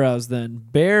eyebrows then.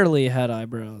 Barely had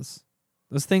eyebrows.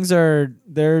 Those things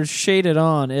they're shaded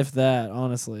on, if that,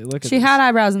 honestly. Look at She this. had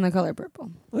eyebrows in the color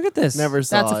purple. Look at this. Never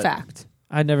saw That's it. a fact.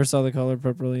 I never saw the color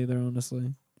purple either,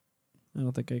 honestly. I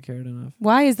don't think I cared enough.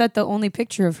 Why is that the only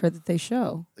picture of her that they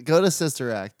show? Go to Sister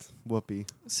Act. Whoopi.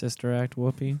 Sister Act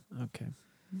Whoopi. Okay.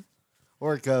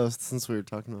 Or Ghost, since we were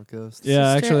talking about Ghost.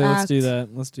 Yeah, Sister actually, let's Act. do that.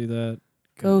 Let's do that.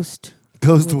 Ghost.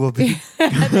 Ghost Whoopi.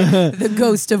 The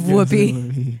ghost of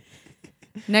Whoopi.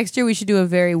 Next year we should do a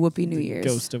very Whoopi New Year's.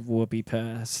 Ghost of Whoopi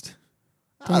past.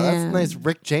 Oh, that's a Damn. nice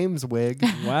Rick James wig.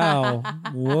 Wow,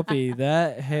 Whoopi,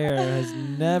 that hair has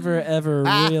never ever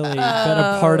really been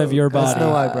a part of your That's body.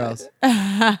 no eyebrows.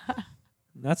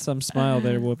 That's some smile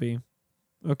there, Whoopi.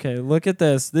 Okay, look at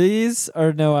this. These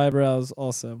are no eyebrows.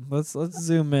 Also, let's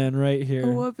zoom in right here.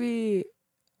 Whoopi.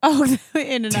 Oh,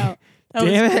 in and out. That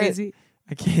Damn was it. crazy.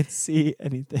 I can't see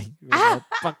anything. What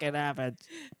fucking happened?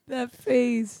 That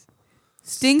face.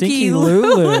 Stinky, Stinky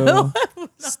Lulu.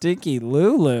 Stinky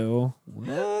Lulu.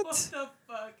 What?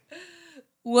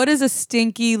 What is a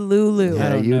stinky Lulu? I Yeah,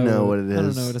 don't you know. know what it is. I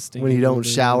don't know what a stinky when you don't Lulu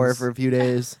shower is. for a few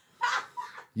days.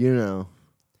 You know.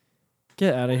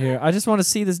 Get out of here. I just want to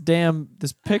see this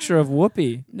picture of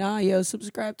Whoopi. Nah, yo,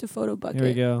 subscribe to Photo Bucket. Here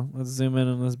we go. Let's zoom in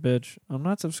on this bitch. I'm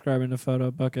not subscribing to Photo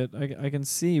Bucket. I can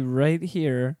see right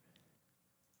here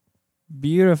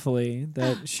beautifully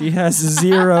that she has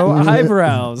 0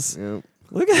 eyebrows. Yep.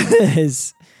 Look at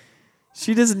this.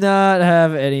 She does not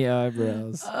have any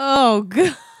eyebrows. Oh,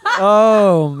 God.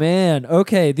 Oh, man.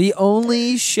 Okay. The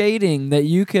only shading that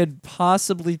you could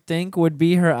possibly think would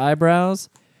be her eyebrows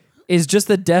is just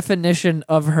the definition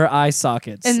of her eye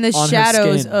sockets. And the on her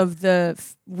shadows skin. of the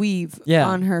weave Yeah.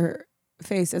 on her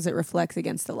face as it reflects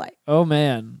against the light. Oh,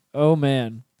 man. Oh,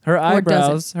 man. Her Or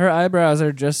does eyebrows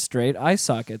are just straight eye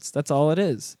sockets. That's all it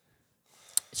is.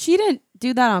 She didn't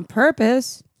do that on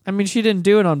purpose. I mean, she didn't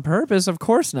do it on purpose, of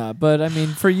course not. But I mean,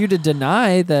 for you to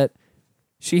deny that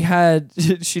she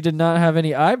did not have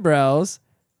any eyebrows,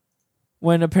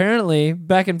 when apparently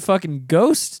back in fucking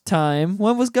Ghost time,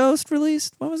 when was Ghost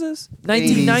released? When was this?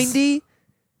 1990,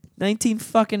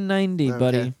 1990,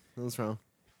 buddy. Okay. What's wrong?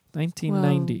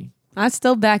 1990. I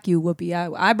still back you, Whoopi.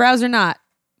 Eyebrows or not,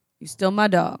 you still my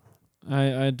dog.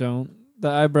 I don't. The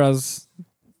eyebrows.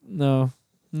 No.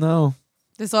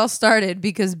 This all started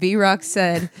because B-Rock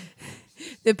said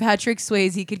that Patrick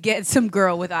Swayze could get some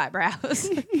girl with eyebrows.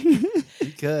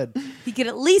 You could. He could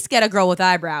at least get a girl with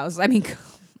eyebrows. I mean, oh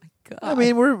my God. I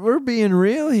mean, we're being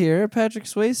real here. Patrick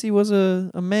Swayze was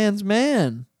a man's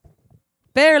man.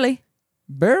 barely.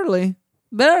 Barely.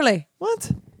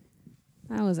 What?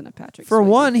 I wasn't a Patrick For Swayze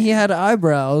one, fan. he had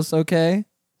eyebrows, okay?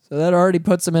 So that already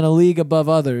puts him in a league above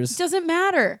It others. doesn't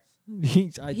matter.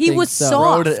 He was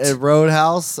soft.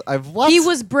 Roadhouse. He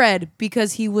was bred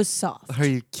because he was soft. Are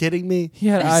you kidding me? He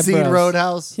had You seen eyebrows.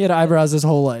 Roadhouse? He had eyebrows his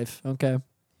whole life, okay?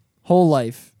 Whole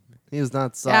life. He was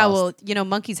not soft. Yeah, well, you know,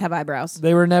 monkeys have eyebrows.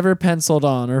 They were never penciled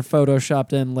on or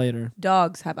photoshopped in later.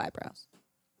 Dogs have eyebrows.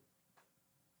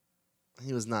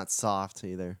 He was not soft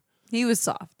either. He was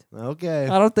soft. Okay.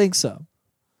 I don't think so.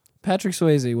 Patrick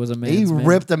Swayze was a man's He man.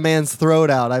 ripped a man's throat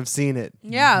out. I've seen it.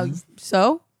 Yeah,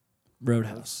 so?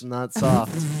 Roadhouse. Not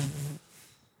soft.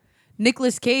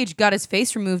 Nicolas Cage got his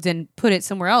face removed and put it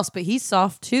somewhere else, but he's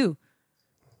soft too.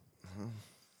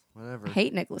 Whatever. I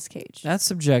hate Nicolas Cage. That's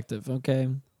subjective, okay?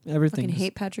 Everything. Fucking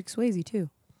hate Patrick Swayze too.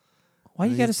 Why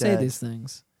you He's gotta say dead. these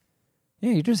things?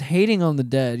 Yeah, you're just hating on the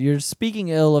dead. You're speaking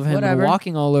ill of him Whatever. and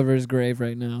walking all over his grave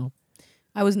right now.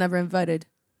 I was never invited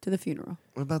to the funeral.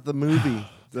 What about the movie?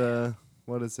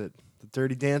 What is it? The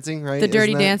Dirty Dancing, right? The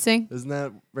Dirty Isn't that- Dancing? Isn't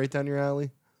that right down your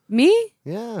alley? Me?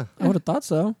 Yeah. I would have thought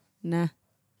so. Nah.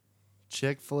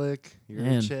 Chick flick. You're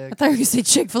Man. a chick. I thought you were gonna say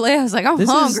Chick-fil-A. I was like, I'm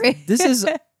hungry. This is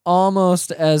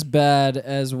almost as bad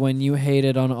as when you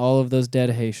hated on all of those dead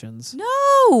Haitians.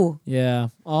 No. Yeah,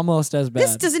 almost as bad.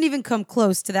 This doesn't even come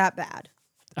close to that bad.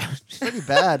 Pretty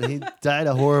bad. He died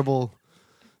a horrible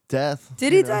death.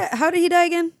 Did you he know. die? How did he die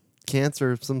again?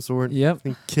 Cancer of some sort. Yep. I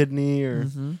think kidney or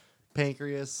Mhm.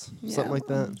 pancreas. Yeah, Something like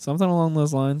that. Something along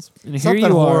those lines. And Something here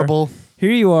you horrible.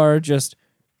 Here you are, just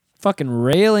fucking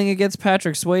railing against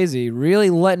Patrick Swayze, really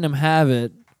letting him have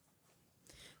it.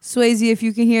 Swayze, if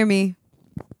you can hear me,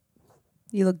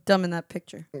 you look dumb in that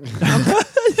picture.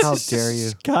 How dare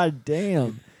you? God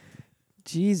damn.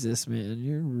 Jesus, man,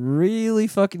 you're really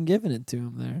fucking giving it to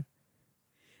him there.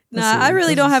 Nah, I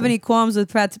really don't have any qualms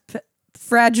with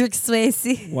Frederick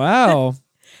Swayze. Wow.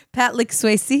 Patlick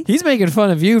Swayze. He's making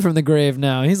fun of you from the grave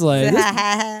now. He's like,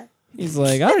 I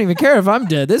don't even care if I'm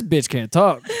dead. This bitch can't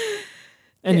talk.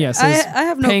 And Yeah, yes, his I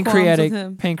have no qualms with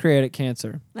him. pancreatic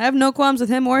cancer. I have no qualms with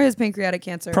him or his pancreatic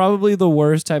cancer. Probably the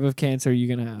worst type of cancer you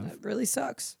can have. That really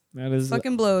sucks. That is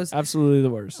Fucking blows. absolutely the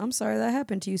worst. I'm sorry that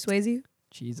happened to you, Swayze.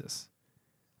 Jesus.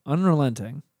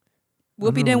 Unrelenting.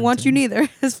 Whoopi didn't want you neither.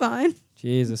 It's fine.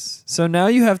 Jesus. So now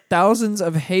you have thousands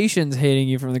of Haitians hating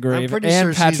you from the grave pretty and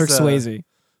sure Patrick she's, Swayze.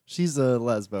 She's a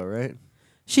lesbo, right?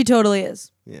 She totally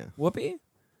is. Yeah. Whoopi?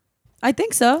 I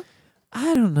think so.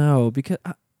 I don't know because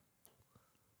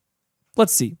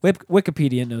let's see.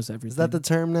 Wikipedia knows everything. Is that the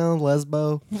term now?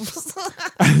 Lesbo?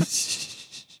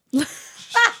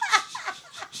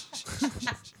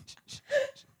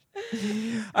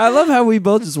 I love how we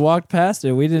both just walked past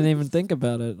it. We didn't even think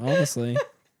about it, honestly.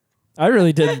 I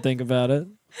really didn't think about it.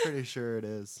 Pretty sure it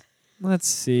is. Let's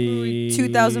see.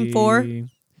 2004?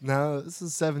 No, this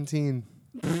is 17.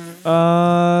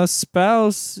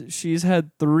 Spouse. She's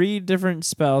had 3 different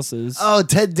spouses. Oh,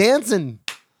 Ted Danson.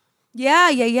 Yeah.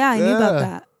 I knew about Yeah.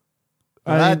 that.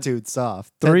 Oh, I that mean, dude's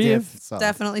soft. three Ted of- Danson's soft.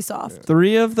 Definitely soft.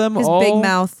 3 of them His all. big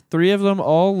mouth. 3 of them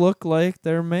all look like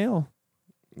they're male.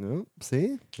 Nope.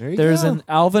 See? There you There's go. an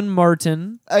Alvin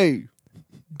Martin, Hey.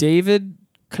 David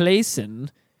Clayson,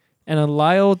 and a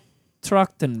Lyle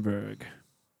Trachtenberg.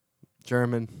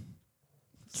 German.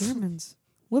 Germans.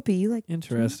 Whoopi, you like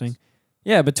Interesting.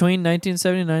 Yeah, between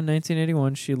 1979 and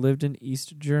 1981, she lived in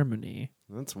East Germany.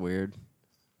 That's weird.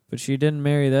 But she didn't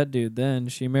marry that dude then.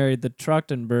 She married the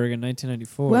Trachtenberg in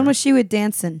 1994. When was she with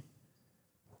Danson?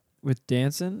 With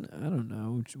Danson? I don't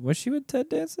know. Was she with Ted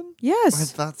Danson? I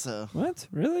Yes. thought so. What?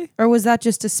 Really? Or was that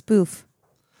just a spoof?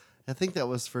 I think that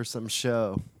was for some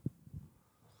show.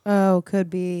 Oh, could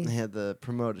be. They had to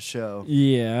promote a show.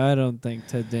 Yeah, I don't think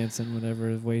Ted Danson would ever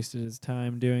have wasted his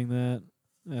time doing that.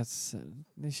 That's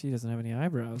she doesn't have any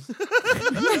eyebrows.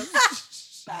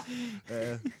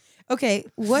 Okay,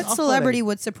 what Not celebrity funny.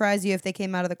 would surprise you if they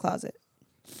came out of the closet?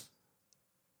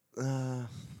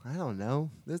 I don't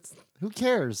know. Who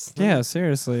cares? Yeah,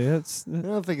 seriously, it's I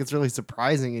don't think it's really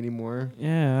surprising anymore.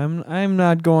 yeah. I'm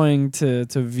not going to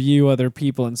view other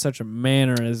people in such a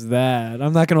manner as that.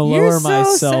 I'm not going to lower You're so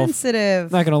myself. sensitive.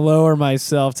 I'm not going to lower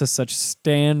myself to such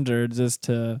standards as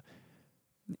to,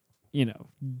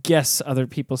 guess other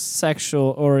people's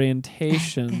sexual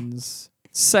orientations,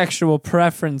 sexual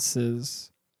preferences.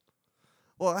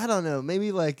 Well, I don't know.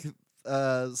 Maybe like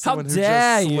someone who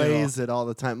dare just you. slays it all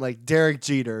the time, like Derek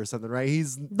Jeter or something, right?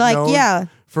 He's Like, known yeah.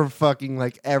 for fucking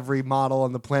like every model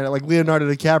on the planet, like Leonardo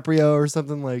DiCaprio or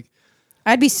something. Like,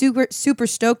 I'd be super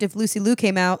stoked if Lucy Liu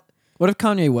came out. What if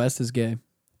Kanye West is gay?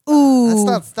 Ooh.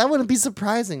 that wouldn't be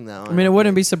surprising though. I mean, it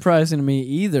wouldn't be surprising to me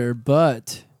either,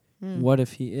 but what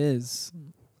if he is?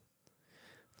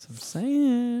 That's what I'm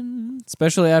saying.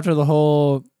 Especially after the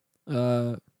whole,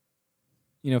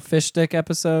 fish stick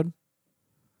episode.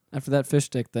 After that fish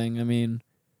stick thing, I mean,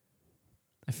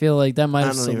 I feel like that might I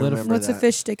have don't even solidified. remember What's a that.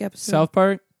 fish stick episode? South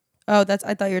Park? Oh,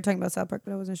 I thought you were talking about South Park,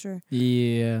 but I wasn't sure.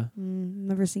 Yeah.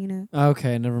 Never seen it.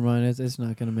 Okay, never mind. It's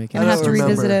not going to make I'm any gonna have sense. to remember.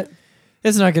 revisit it.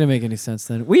 It's not going to make any sense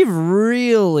then. We've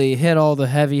really hit all the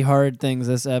heavy, hard things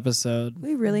this episode.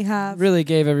 We really have. Really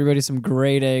gave everybody some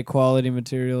grade A quality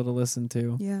material to listen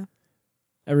to. Yeah.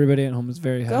 Everybody at home is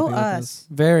very happy Go with us. us.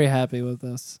 Very happy with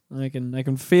us. I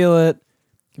can feel it.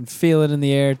 I can feel it in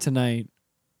the air tonight.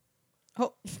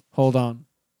 Oh. Hold on.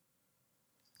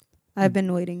 I've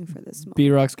been waiting for this moment.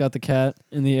 B-Rock's got the cat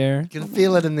in the air. You can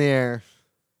feel it in the air.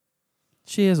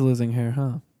 She is losing hair,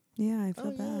 huh? Yeah, I feel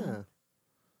Oh bad. yeah.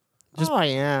 Just- oh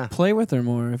yeah. Play with her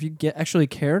more. If you actually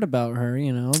cared about her,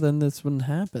 then this wouldn't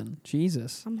happen.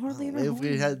 Jesus. I'm hardly ever If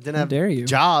we home. didn't How have dare you?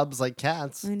 jobs like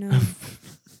cats. I know.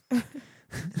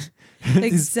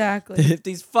 Exactly. If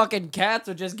these fucking cats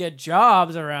would just get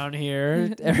jobs around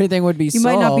here, everything would be You solved.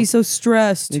 might not be so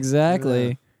stressed.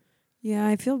 Exactly. Yeah,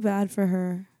 I feel bad for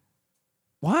her.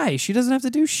 Why? She doesn't have to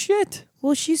do shit.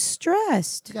 Well, she's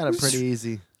stressed. You got it pretty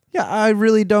easy. Yeah, I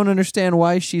really don't understand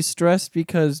why she's stressed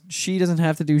because she doesn't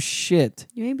have to do shit.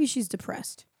 Maybe she's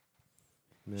depressed.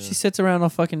 Yeah. She sits around all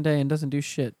fucking day and doesn't do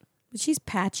shit. But she's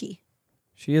patchy.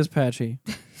 She is patchy.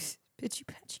 Bitchy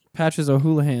patchy. Patches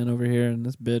O'Houlihan over here and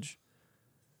this bitch.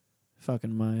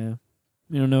 Fucking Maya.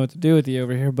 You don't know what to do with you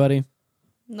over here, buddy.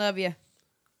 Love you.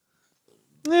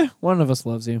 One of us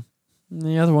loves you. And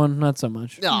the other one, not so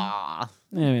much. Aw,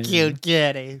 Maybe. cute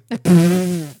kitty.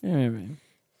 Maybe.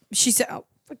 She said, "Oh,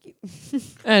 fuck you."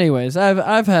 Anyways,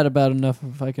 I've had about enough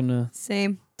if I can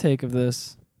Same. take of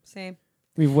this. Same.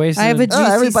 We've wasted. I have a Oh, juicy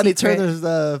everybody secret. turned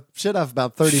their shit off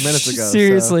about 30 minutes ago. so-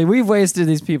 Seriously, we've wasted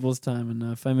these people's time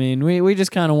enough. I mean, we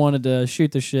just kind of wanted to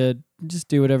shoot the shit, just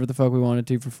do whatever the fuck we wanted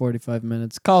to for 45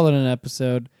 minutes. Call it an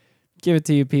episode. Give it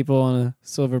to you people on a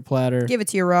silver platter. Give it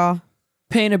to you raw.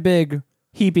 Paint a big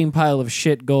heaping pile of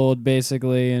shit gold,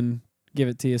 basically, and give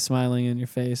it to you smiling in your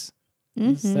face.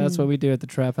 Mhm. That's what we do at the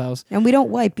Trap House. And we don't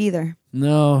wipe either.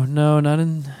 No, not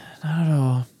at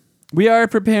all. We are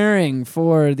preparing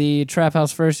for the Trap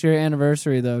House first year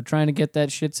anniversary, though. Trying to get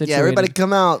that shit situated. Yeah, everybody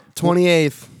come out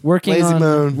 28th. Working Lazy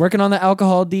Moon. Working on the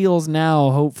alcohol deals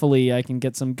now. Hopefully, I can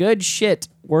get some good shit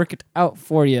worked out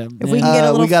for you. If we can get a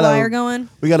we little gotta- flyer going.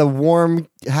 We got a warm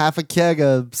half a keg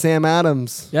of Sam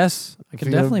Adams. Yes, I If can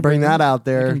you're gonna definitely bring that out I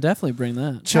there. can definitely bring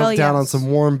that. Choke Hell down on yes. some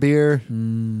warm beer.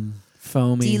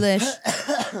 Foamy.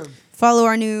 Delish. Follow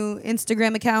our new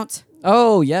Instagram account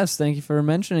Oh yes, thank you for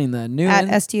mentioning that. New at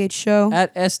STH Show.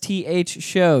 at STH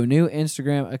Show, new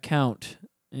Instagram account.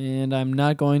 And I'm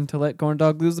not going to let Corn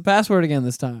Dog lose the password again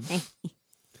this time.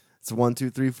 It's 1, 2,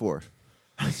 3, 4.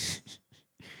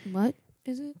 What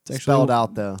is it? It's actually Spelled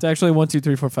out though. It's actually 1, 2,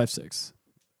 3, 4, 5, 6.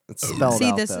 It's spelled See,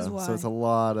 out this though. is why. So it's a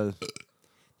lot of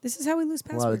This is how we lose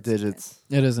passwords. digits.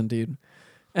 It is indeed.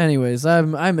 Anyways,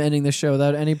 I'm ending the show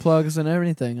without any plugs and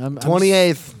everything. I'm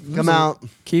 28th. Come out.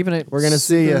 keeping it. We're gonna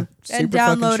see ya. And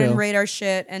download and rate our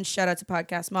shit. And shout out to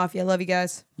Podcast Mafia. Love you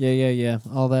guys. Yeah.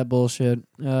 All that bullshit.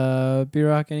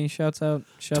 B-Rock, any shouts out?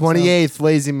 28th,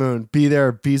 Lazy Moon. Be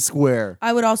there. Be square.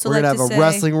 I would also We're like gonna to have say a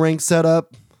wrestling rink set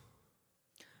up.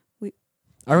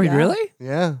 Are we Yeah. really?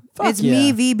 Yeah. Fuck it's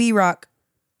yeah. me, VB Rock.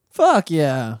 Fuck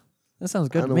yeah. That sounds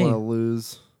I good to don't me. want to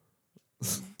lose.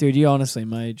 Dude, you honestly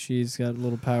might. She's got a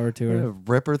little power to I'm her.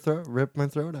 gonna rip my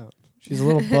throat out. She's a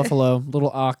little buffalo, little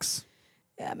ox.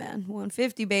 Yeah, man.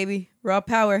 150, baby. Raw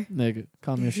power. Nigga,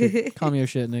 calm your shit. Calm your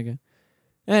shit, nigga.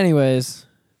 Anyways,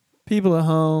 people at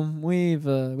home,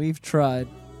 we've tried.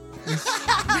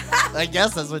 I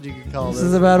guess that's what you could call This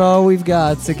is this. about all we've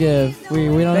got to give. We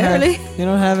don't Barely.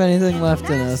 have anything left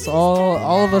in us.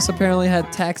 All of us apparently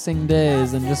had taxing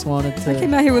days and just wanted I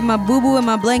came to out here with my boo-boo and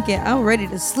my blanket. I'm ready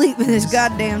to sleep in this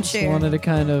goddamn just chair. wanted to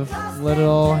kind of let it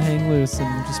all hang loose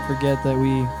and just forget that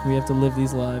we have to live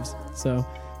these lives. So,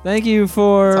 thank you That's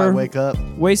how I for wake up.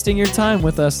 wasting your time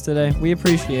with us today. We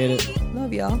appreciate it.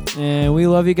 Love y'all. And we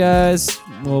love you guys.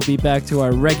 We'll be back to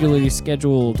our regularly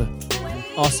scheduled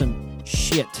awesome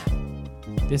shit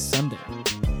this Sunday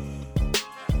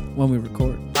when we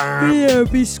record Yeah,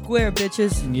 be square,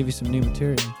 bitches. and give you some new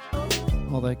material.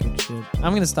 All that good shit.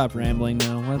 I'm gonna stop rambling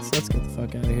now. Let's get the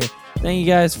fuck out of here. Thank you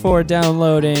guys for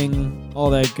downloading all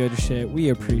that good shit. We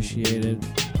appreciate it.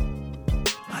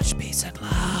 Much peace and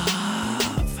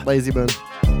love. Lazy Moon.